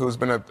Stone, who's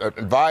been an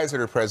advisor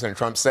to President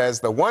Trump, says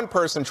the one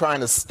person trying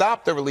to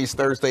stop the release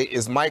Thursday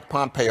is Mike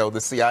Pompeo, the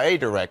CIA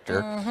director.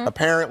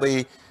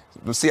 Apparently,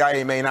 the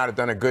CIA may not have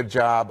done a good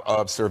job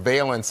of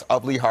surveillance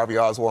of Lee Harvey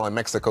Oswald in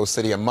Mexico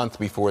City a month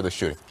before the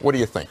shooting. What do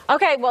you think?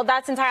 Okay, well,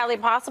 that's entirely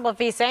possible if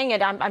he's saying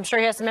it. I'm sure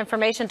he has some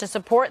information to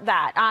support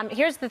that.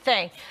 Here's the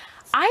thing.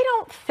 I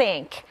don't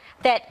think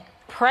that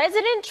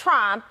President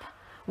Trump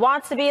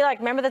wants to be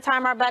remember the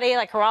time our buddy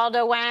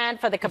Geraldo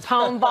went for the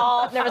Capone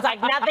vault? There was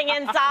nothing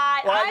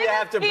inside. Why do you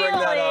have to bring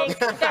that up?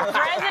 That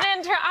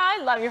President Trump,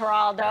 I love you,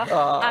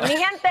 Geraldo. Mi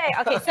gente.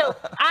 Okay, so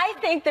I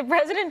think that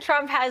President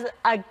Trump has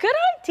a good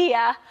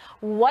idea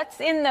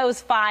what's in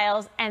those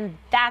files, and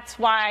that's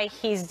why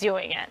he's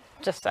doing it.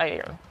 Just so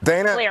you're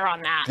clear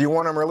on that. Do you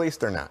want them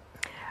released or not?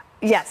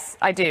 Yes,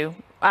 I do.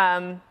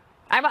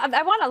 I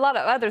want a lot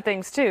of other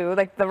things too,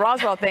 like the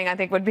Roswell thing. I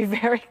think would be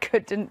very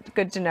good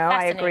to know.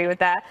 I agree with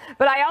that.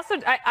 But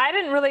I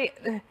didn't really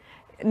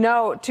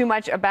know too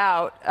much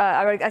about.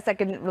 I guess I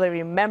couldn't really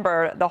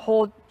remember the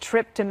whole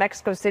trip to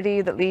Mexico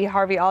City that Lee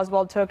Harvey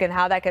Oswald took and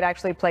how that could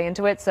actually play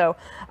into it. So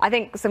I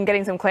think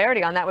getting some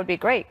clarity on that would be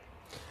great.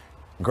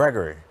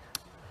 Gregory,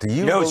 do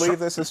you believe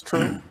this is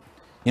true?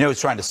 You know who's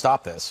trying to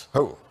stop this?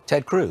 Who?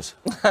 Ted Cruz.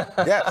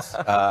 Yes.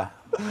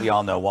 We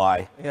all know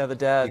why. Yeah, the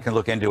dad. You can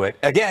look into it.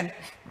 Again,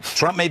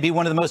 Trump may be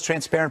one of the most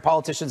transparent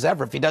politicians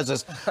ever if he does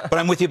this. But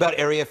I'm with you about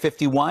Area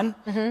 51.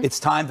 It's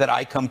time that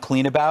I come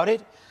clean about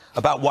it,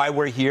 about why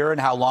we're here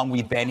and how long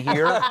we've been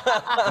here.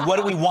 And what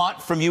do we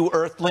want from you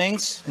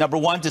Earthlings? Number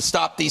one, to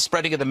stop the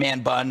spreading of the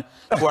man bun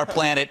to our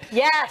planet.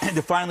 Yes. And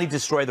to finally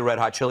destroy the Red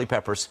Hot Chili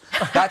Peppers.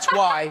 That's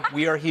why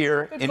we are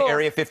here in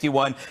Area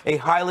 51, a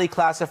highly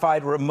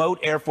classified remote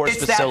Air Force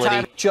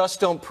facility. Just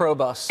don't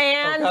probe us.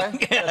 And,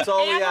 okay? That's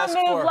all we ask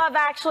remove for. Love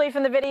Actually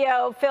from the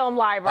video film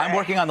library. I'm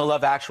working on the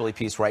Love Actually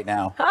piece right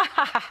now.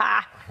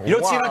 You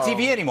don't see it on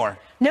TV anymore.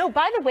 No,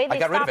 by the way, they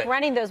got rid of stopped it.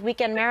 running those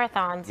weekend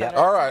marathons. Yeah.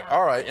 All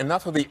right.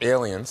 Enough of the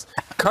aliens.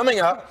 Coming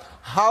up,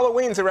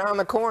 Halloween's around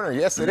the corner.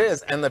 Yes, it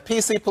is. And the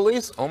PC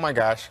police, oh my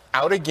gosh,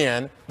 out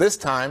again, this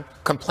time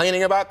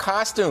complaining about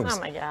costumes. Oh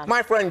my God.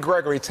 My friend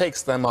Gregory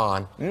takes them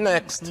on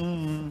next.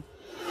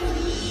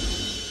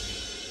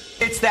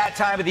 It's that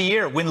time of the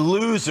year when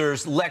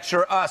losers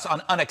lecture us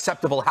on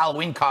unacceptable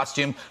Halloween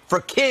costume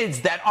for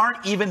kids that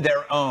aren't even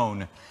their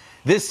own.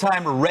 This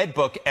time,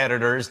 Redbook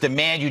editors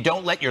demand you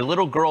don't let your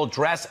little girl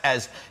dress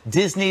as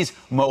Disney's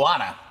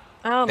Moana.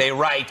 They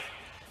write,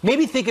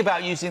 maybe think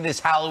about using this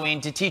Halloween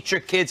to teach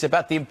your kids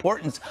about the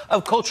importance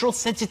of cultural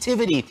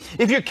sensitivity.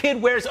 If your kid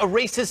wears a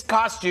racist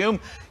costume,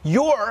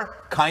 you're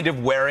kind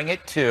of wearing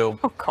it too.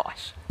 Oh,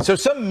 gosh. So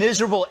some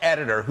miserable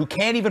editor who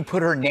can't even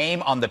put her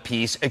name on the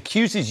piece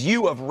accuses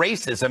you of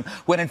racism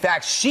when in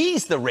fact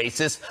she's the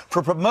racist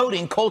for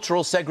promoting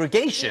cultural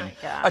segregation.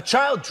 A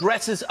child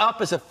dresses up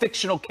as a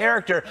fictional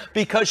character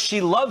because she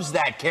loves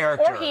that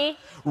character. Or he.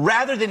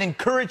 Rather than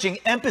encouraging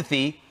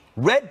empathy,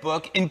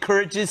 Redbook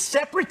encourages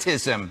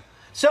separatism.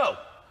 So,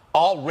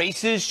 all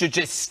races should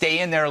just stay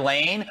in their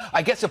lane?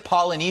 I guess a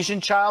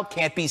Polynesian child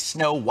can't be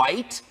Snow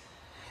White?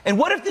 And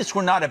what if this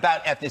were not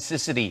about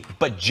ethnicity,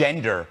 but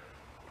gender?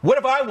 What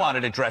if I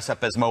wanted to dress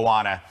up as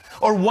Moana,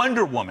 or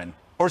Wonder Woman,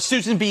 or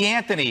Susan B.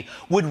 Anthony?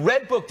 Would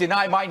Redbook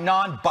deny my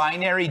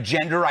non-binary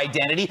gender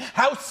identity?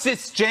 How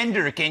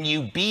cisgender can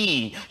you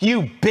be,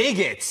 you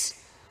bigots?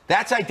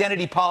 That's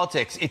identity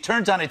politics. It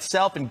turns on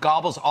itself and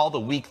gobbles all the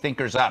weak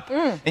thinkers up.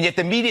 And yet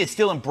the media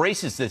still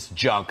embraces this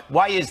junk.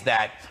 Why is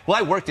that? Well,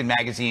 I worked in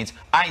magazines.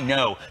 I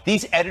know.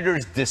 These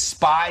editors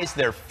despise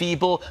their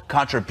feeble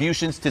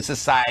contributions to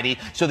society,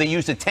 so they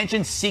use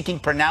attention-seeking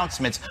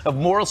pronouncements of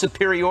moral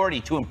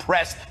superiority to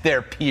impress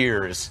their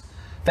peers.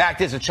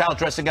 Fact is, a child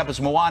dressing up as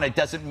Moana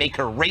doesn't make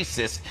her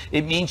racist.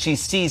 It means she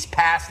sees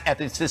past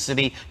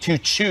ethnicity to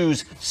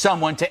choose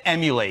someone to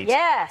emulate.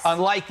 Yes.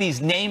 Unlike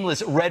these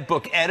nameless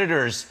Redbook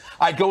editors,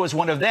 I'd go as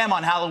one of them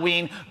on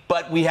Halloween,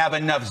 but we have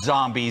enough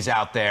zombies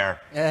out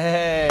there.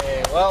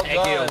 Hey, well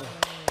Thank done. you.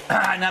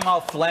 And I'm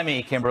all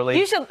phlegmy, Kimberly.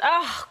 You should.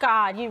 Oh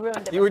God, you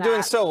ruined it. You were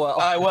doing so well.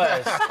 I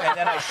was, and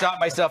then I shot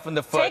myself in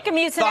the foot. Take a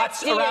mute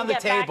Thoughts around the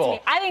table.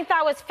 I think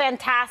that was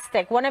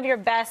fantastic. One of your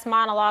best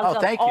monologues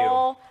of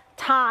all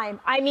time.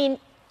 I mean,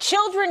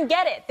 children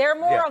get it. They're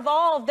more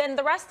evolved than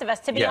the rest of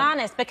us, to be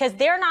honest, because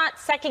they're not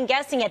second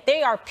guessing it.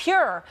 They are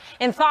pure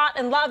in thought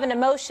and love and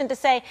emotion to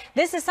say,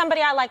 this is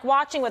somebody I like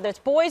watching, whether it's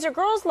boys or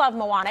girls love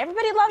Moana.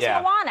 Everybody loves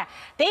Moana.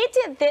 They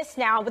did this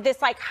now with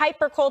this like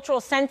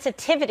hyper-cultural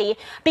sensitivity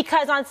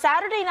because on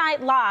Saturday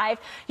Night Live,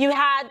 you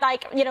had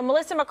like, you know,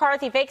 Melissa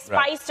McCarthy, fake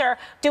Spicer,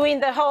 doing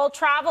the whole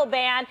travel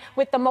ban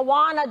with the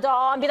Moana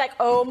doll and be like,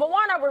 oh,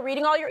 Moana, we're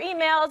reading all your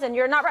emails and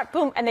you're not right.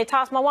 Boom. And they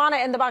toss Moana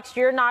in the box.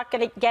 You're not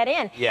going to get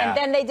in. And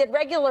then they did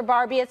regular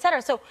Barbie,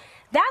 etc. So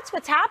that's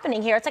what's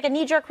happening here. It's like a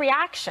knee-jerk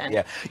reaction.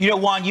 Yeah. You know,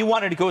 Juan, you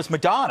wanted to go as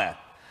Madonna,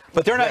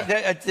 but they're not,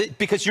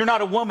 because you're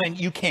not a woman,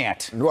 you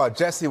can't. Well,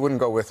 Jesse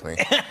wouldn't go with me.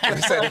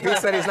 He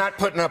said he's not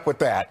putting up with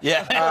that.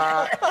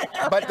 Yeah.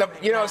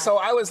 But, you know, so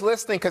I was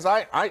listening because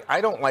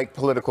I don't like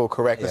political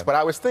correctness, but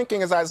I was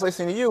thinking as I was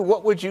listening to you,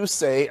 what would you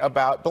say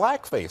about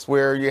blackface,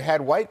 where you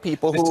had white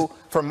people who,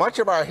 for much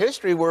of our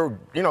history, were,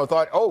 you know,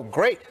 thought, oh,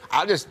 great,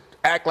 I'll just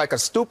act like a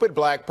stupid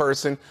black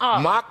person,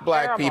 mock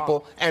black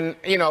people, and,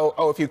 you know,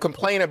 oh, if you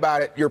complain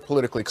about it, you're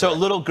politically correct. So a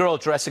little girl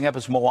dressing up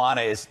as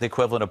Moana is the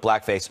equivalent of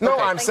blackface. No,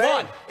 I'm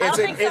saying, is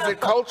it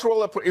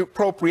cultural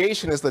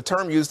appropriation is the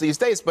term used these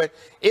days, but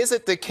is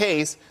it the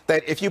case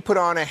that if you put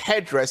on a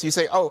headdress, you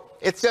say, oh,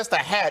 it's just a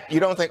hat, you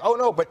don't think, oh,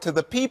 no, but to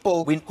the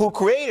people who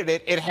created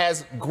it, it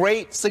has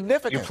great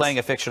significance. You're playing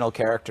a fictional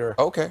character.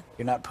 Okay.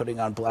 You're not putting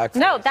on blackface.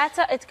 No,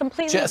 it's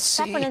completely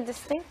separate and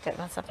distinctive.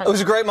 It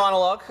was a great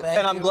monologue,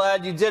 and I'm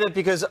glad you did it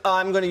because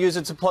I'm going to use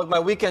it to plug my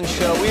weekend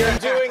show. We are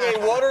doing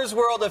a Water's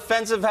World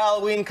Offensive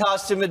Halloween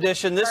Costume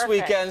Edition this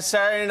weekend.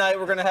 Saturday night,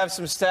 we're going to have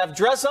some staff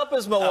dress up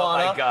as Moana,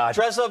 oh my God,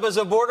 dress up as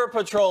a Border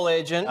Patrol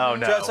agent,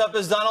 dress up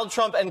as Donald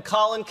Trump and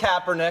Colin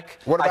Kaepernick.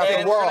 What about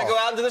the wall? We're going to go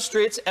out into the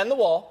streets and the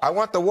wall. I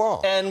want the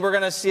wall. And we're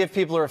going to see if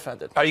people are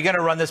offended. Are you going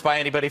to run this by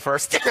anybody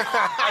first?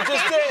 I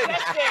just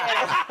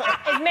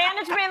did. Is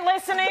management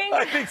listening?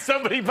 I think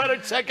somebody better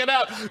check it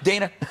out.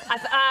 Dana.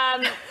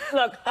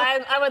 Look,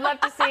 I would love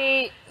to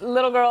see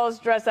little girls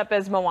dress up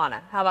as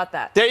Moana. How about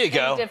that? There you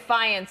go. In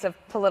defiance of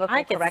political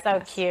correctness. It's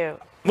so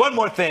cute. One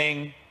more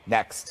thing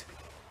next.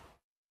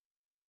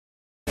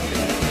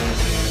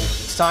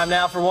 It's time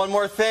now for one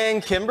more thing,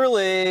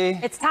 Kimberly.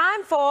 It's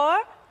time for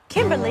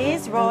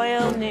Kimberly's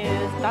Royal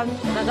News. Dun,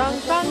 dun, dun,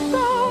 dun,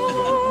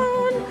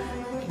 dun.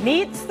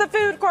 Meets the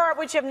food court,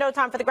 which you have no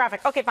time for the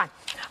graphic. Okay, fine.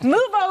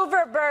 Move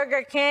over,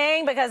 Burger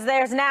King, because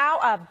there's now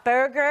a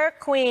Burger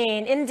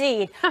Queen.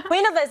 Indeed.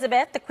 Queen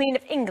Elizabeth, the Queen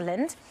of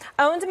England,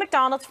 owns a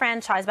McDonald's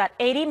franchise about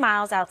 80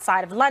 miles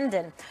outside of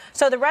London.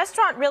 So the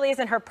restaurant really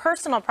isn't her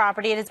personal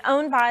property. It is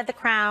owned by the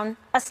Crown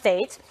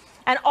Estate.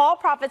 And all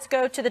profits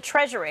go to the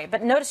Treasury.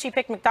 But notice she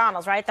picked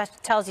McDonald's, right?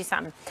 That tells you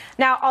something.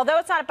 Now, although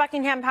it's not at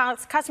Buckingham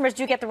Palace, customers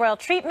do get the royal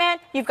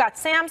treatment. You've got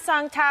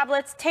Samsung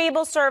tablets,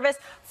 table service,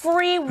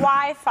 free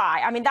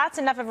Wi-Fi. I mean, that's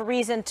enough of a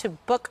reason to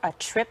book a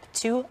trip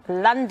to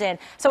London.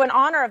 So in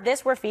honor of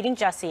this, we're feeding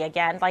Jesse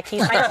again, like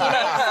he's my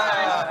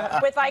teenage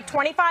son, with like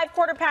 25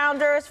 quarter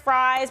pounders,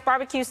 fries,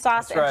 barbecue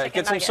sauce, and chicken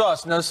Get some nuggets.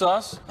 sauce. No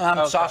sauce?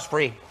 Sauce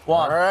free.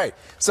 All right.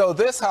 So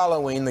this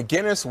Halloween, the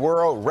Guinness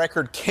World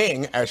Record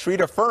King,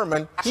 Ashrita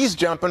Furman, he's he's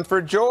jumping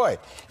for joy.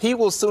 He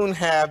will soon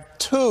have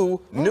 2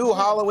 new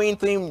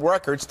Halloween-themed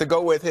records to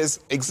go with his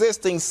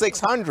existing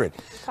 600.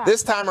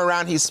 This time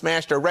around, he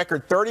smashed a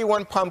record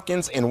 31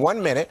 pumpkins in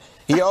 1 minute.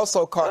 He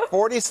also caught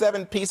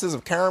 47 pieces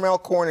of caramel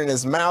corn in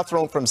his mouth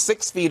thrown from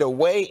 6 feet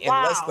away in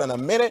less than a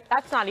minute.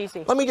 That's not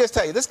easy. Let me just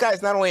tell you, this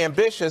guy's not only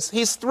ambitious,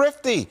 he's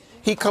thrifty.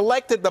 He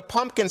collected the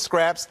pumpkin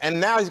scraps, and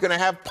now he's going to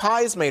have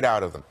pies made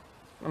out of them.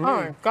 Oh,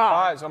 my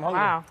God. I'm hungry.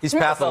 Wow. He's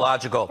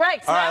pathological.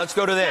 Greg, All right, let's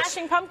go to this.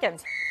 Smashing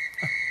pumpkins.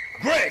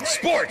 Greg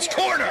Sports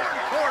Corner.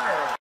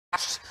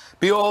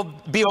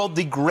 Behold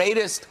the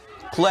greatest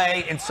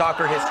play in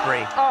soccer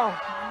history.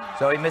 Oh.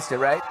 So he missed it,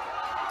 right?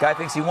 Guy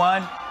thinks he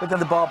won, but then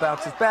the ball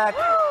bounces back.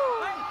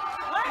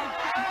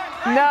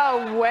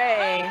 No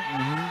way.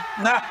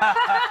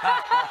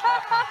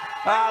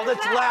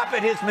 Let's laugh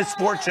at his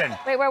misfortune.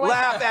 Wait, where was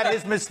Laugh that? at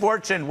his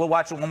misfortune. We'll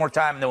watch it one more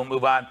time, and then we'll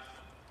move on.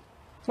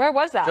 Where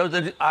was that?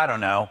 So I don't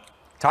know.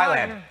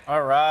 Thailand.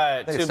 All right,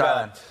 I think too it's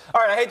bad. Thailand.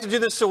 All right, I hate to do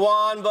this to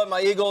Juan, but my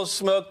Eagles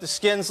smoked the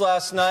Skins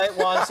last night.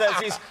 Juan says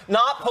he's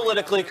not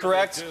politically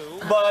correct,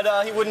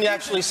 but he wouldn't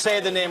actually say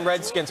the name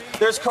Redskins.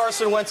 There's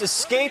Carlson Wentz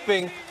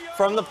escaping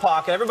from the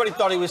pocket. Everybody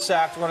thought he was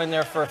sacked, running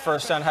there for a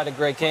first down, had a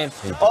great game.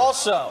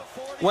 Also,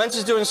 Wentz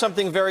is doing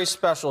something very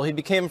special. He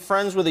became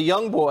friends with a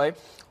young boy,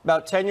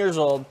 about 10 years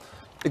old.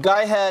 The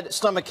guy had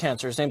stomach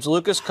cancer. His name's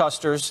Lucas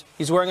Custers.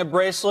 He's wearing a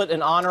bracelet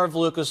in honor of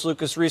Lucas.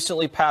 Lucas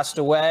recently passed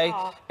away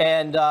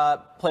and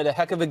played a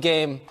heck of a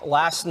game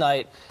last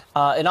night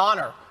in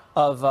honor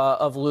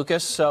of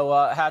Lucas. So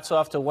hats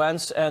off to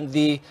Wentz and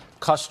the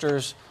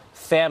Custers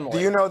family. Do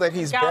you know that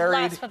he's God buried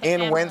bless for the in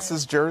family.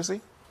 Wentz's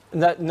jersey?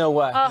 No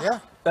way.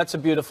 Yeah. That's a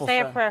beautiful Say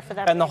thing. a prayer for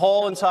that And the baby.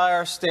 whole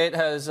entire state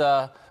has,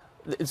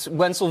 it's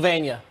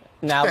Pennsylvania.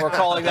 Now we're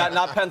calling that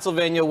not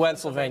Pennsylvania,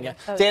 Pennsylvania.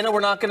 Dana,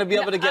 we're not going to be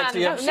able to get to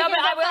you. No, but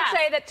I will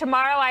say that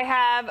tomorrow I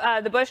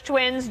have the Bush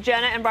twins,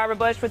 Jenna and Barbara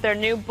Bush, with their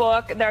new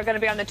book. They're going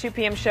to be on the 2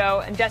 p.m.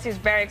 show, and Jesse's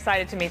very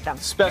excited to meet them.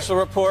 Special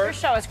report Your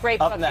show is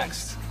great up cooking.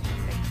 next.